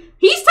fruit.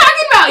 He's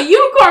talking about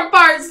Unicorn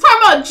Farts,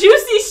 talking about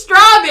juicy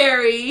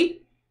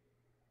strawberry.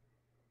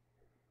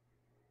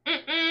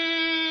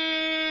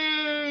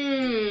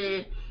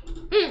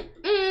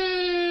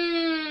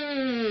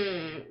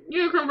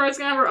 Unicorn Farts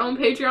gonna have her own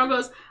Patreon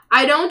post.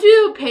 I don't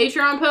do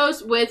Patreon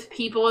posts with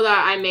people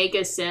that I make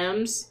as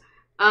Sims.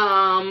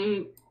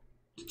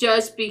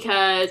 Just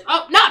because...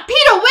 Oh, not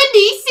Pita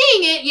Wendy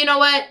seeing it! You know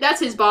what? That's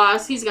his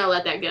boss. He's gonna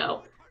let that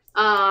go.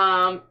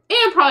 And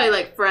probably,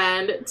 like,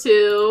 friend,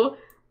 too.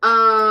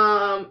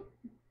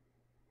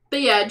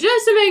 But yeah,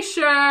 just to make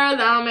sure that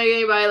I don't make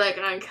anybody, like,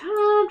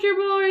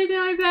 uncomfortable or anything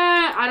like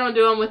that. I don't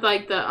do them with,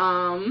 like,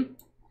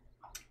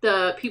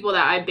 the people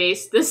that I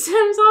base the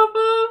Sims off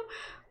of.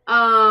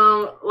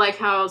 Like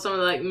how some of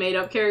the, like,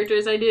 made-up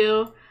characters I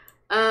do.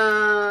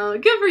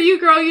 Good for you,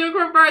 girl,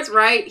 Unicorn Farts.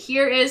 Right,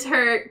 here is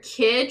her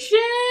kitchen.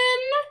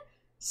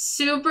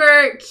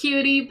 Super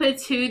cutie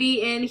patootie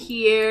in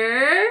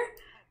here.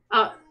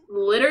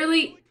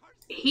 Literally,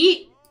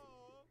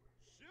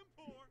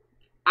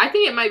 I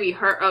think it might be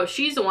her. Oh,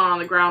 she's the one on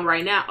the ground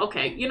right now.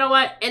 Okay, you know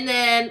what? And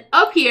then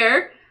up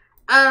here,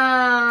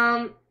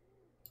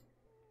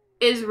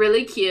 is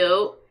really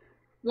cute.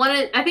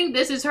 I think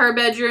this is her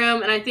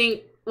bedroom, and I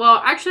think,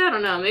 well, actually, I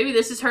don't know. Maybe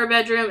this is her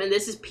bedroom, and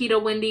this is Pita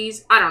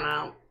Wendy's. I don't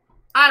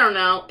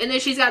know. And then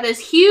she's got this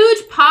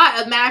huge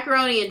pot of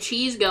macaroni and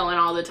cheese going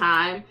all the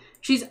time.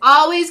 She's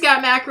always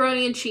got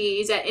macaroni and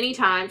cheese at any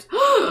time.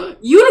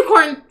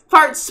 Unicorn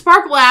Fart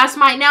Sparkle Ass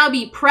might now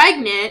be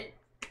pregnant.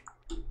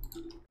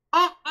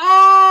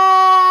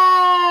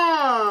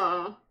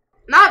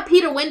 Not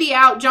Pita Wendy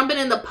out jumping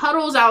in the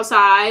puddles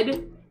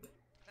outside.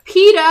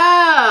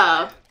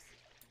 Pita!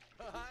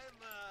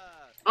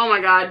 Oh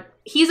my god.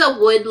 He's a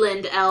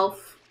woodland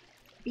elf.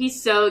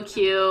 He's so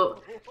cute.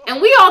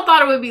 And we all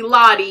thought it would be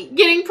Lottie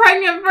getting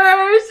pregnant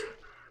first.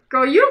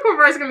 Girl, Unicorn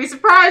Fart's gonna be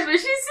surprised when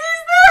she sees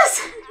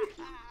this.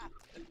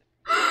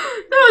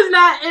 That was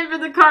not in for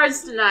the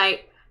cards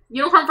tonight.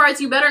 Unicorn Farts,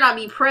 you better not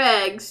be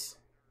pregs.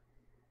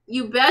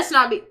 You best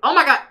not be. Oh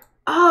my god.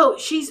 Oh,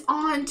 she's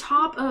on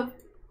top of.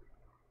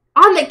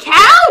 On the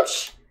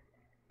couch?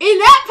 In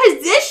that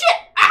position?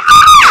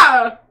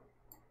 Ah!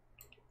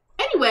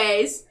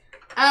 Anyways.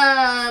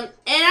 And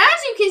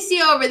as you can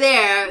see over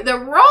there, the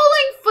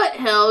rolling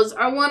foothills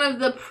are one of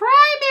the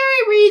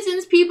primary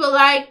reasons people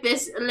like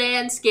this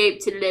landscape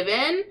to live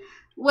in,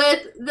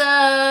 with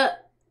the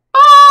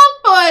fall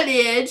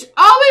foliage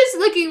always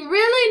looking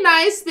really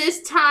nice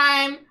this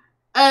time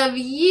of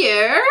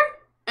year.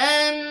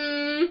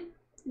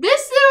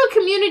 This little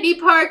community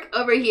park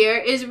over here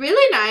is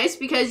really nice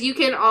because you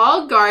can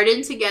all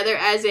garden together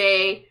as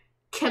a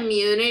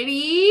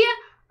community.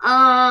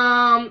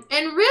 And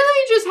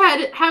really just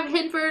have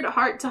Hinford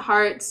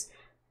heart-to-hearts,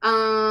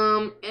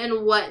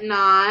 and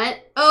whatnot.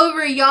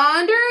 Over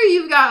yonder,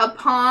 you've got a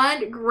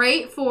pond,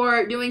 great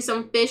for doing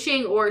some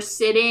fishing or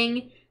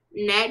sitting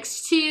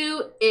next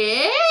to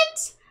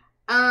it.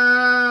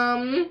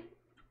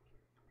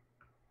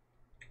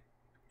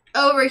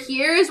 Over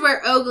here is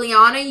where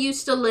Ogliana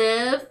used to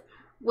live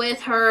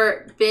with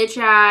her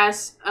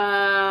bitch-ass,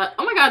 oh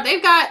my god,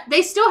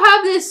 they still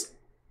have this.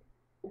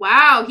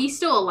 Wow, he's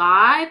still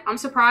alive? I'm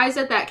surprised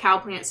that that cow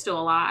plant's still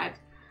alive.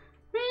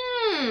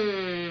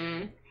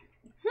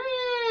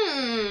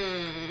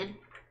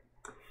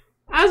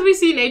 As we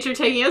see nature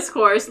taking its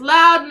course,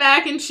 loud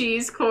mac and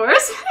cheese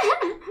course.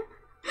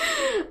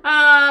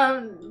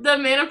 The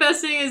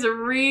manifesting is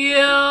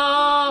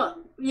real.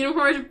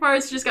 Unicorn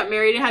Parts just got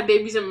married and had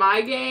babies in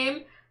my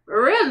game.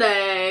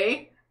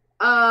 Really?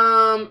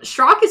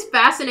 Strock is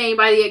fascinated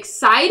by the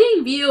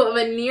exciting view of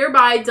a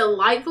nearby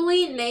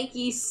delightfully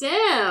naked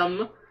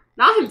sim.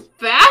 Not him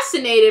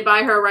fascinated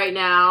by her right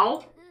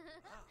now.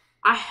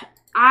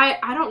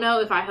 I don't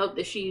know if I hope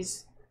that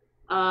she's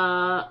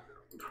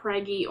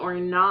preggy or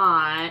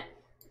not.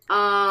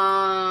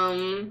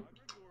 Well,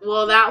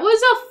 that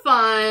was a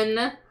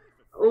fun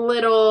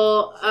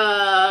little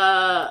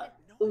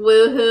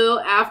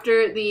woohoo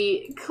after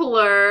the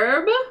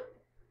club.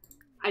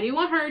 I do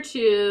want her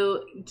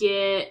to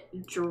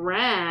get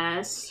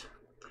dressed.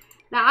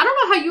 Now, I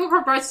don't know how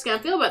Unicorn Farts is going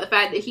to feel about the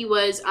fact that he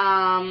was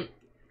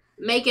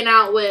making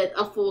out with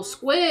a full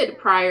squid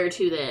prior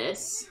to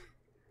this.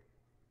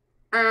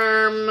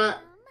 Now,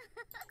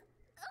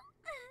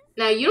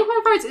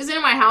 Unicorn Farts isn't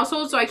in my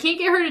household, so I can't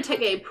get her to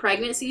take a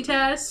pregnancy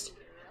test.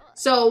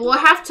 So we'll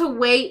have to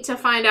wait to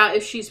find out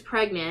if she's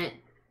pregnant.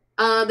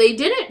 They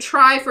didn't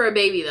try for a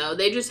baby, though.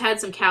 They just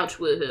had some couch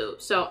woohoo.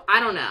 So, I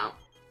don't know.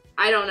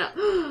 I don't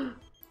know.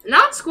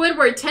 Not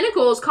Squidward,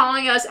 Tentacles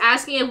calling us,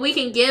 asking if we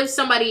can give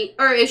somebody,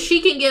 or if she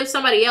can give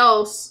somebody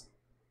else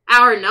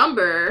our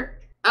number.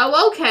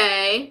 Oh,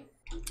 okay.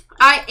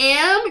 I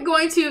am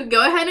going to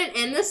go ahead and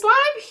end this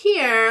live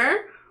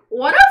here.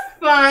 What a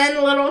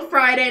fun little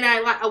Friday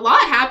night. A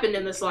lot happened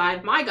in this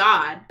live. My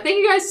God. Thank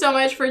you guys so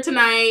much for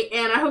tonight,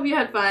 and I hope you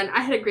had fun.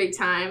 I had a great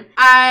time.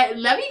 I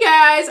love you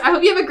guys. I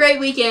hope you have a great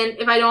weekend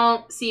if I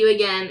don't see you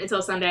again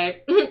until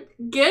Sunday.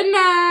 Good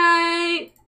night.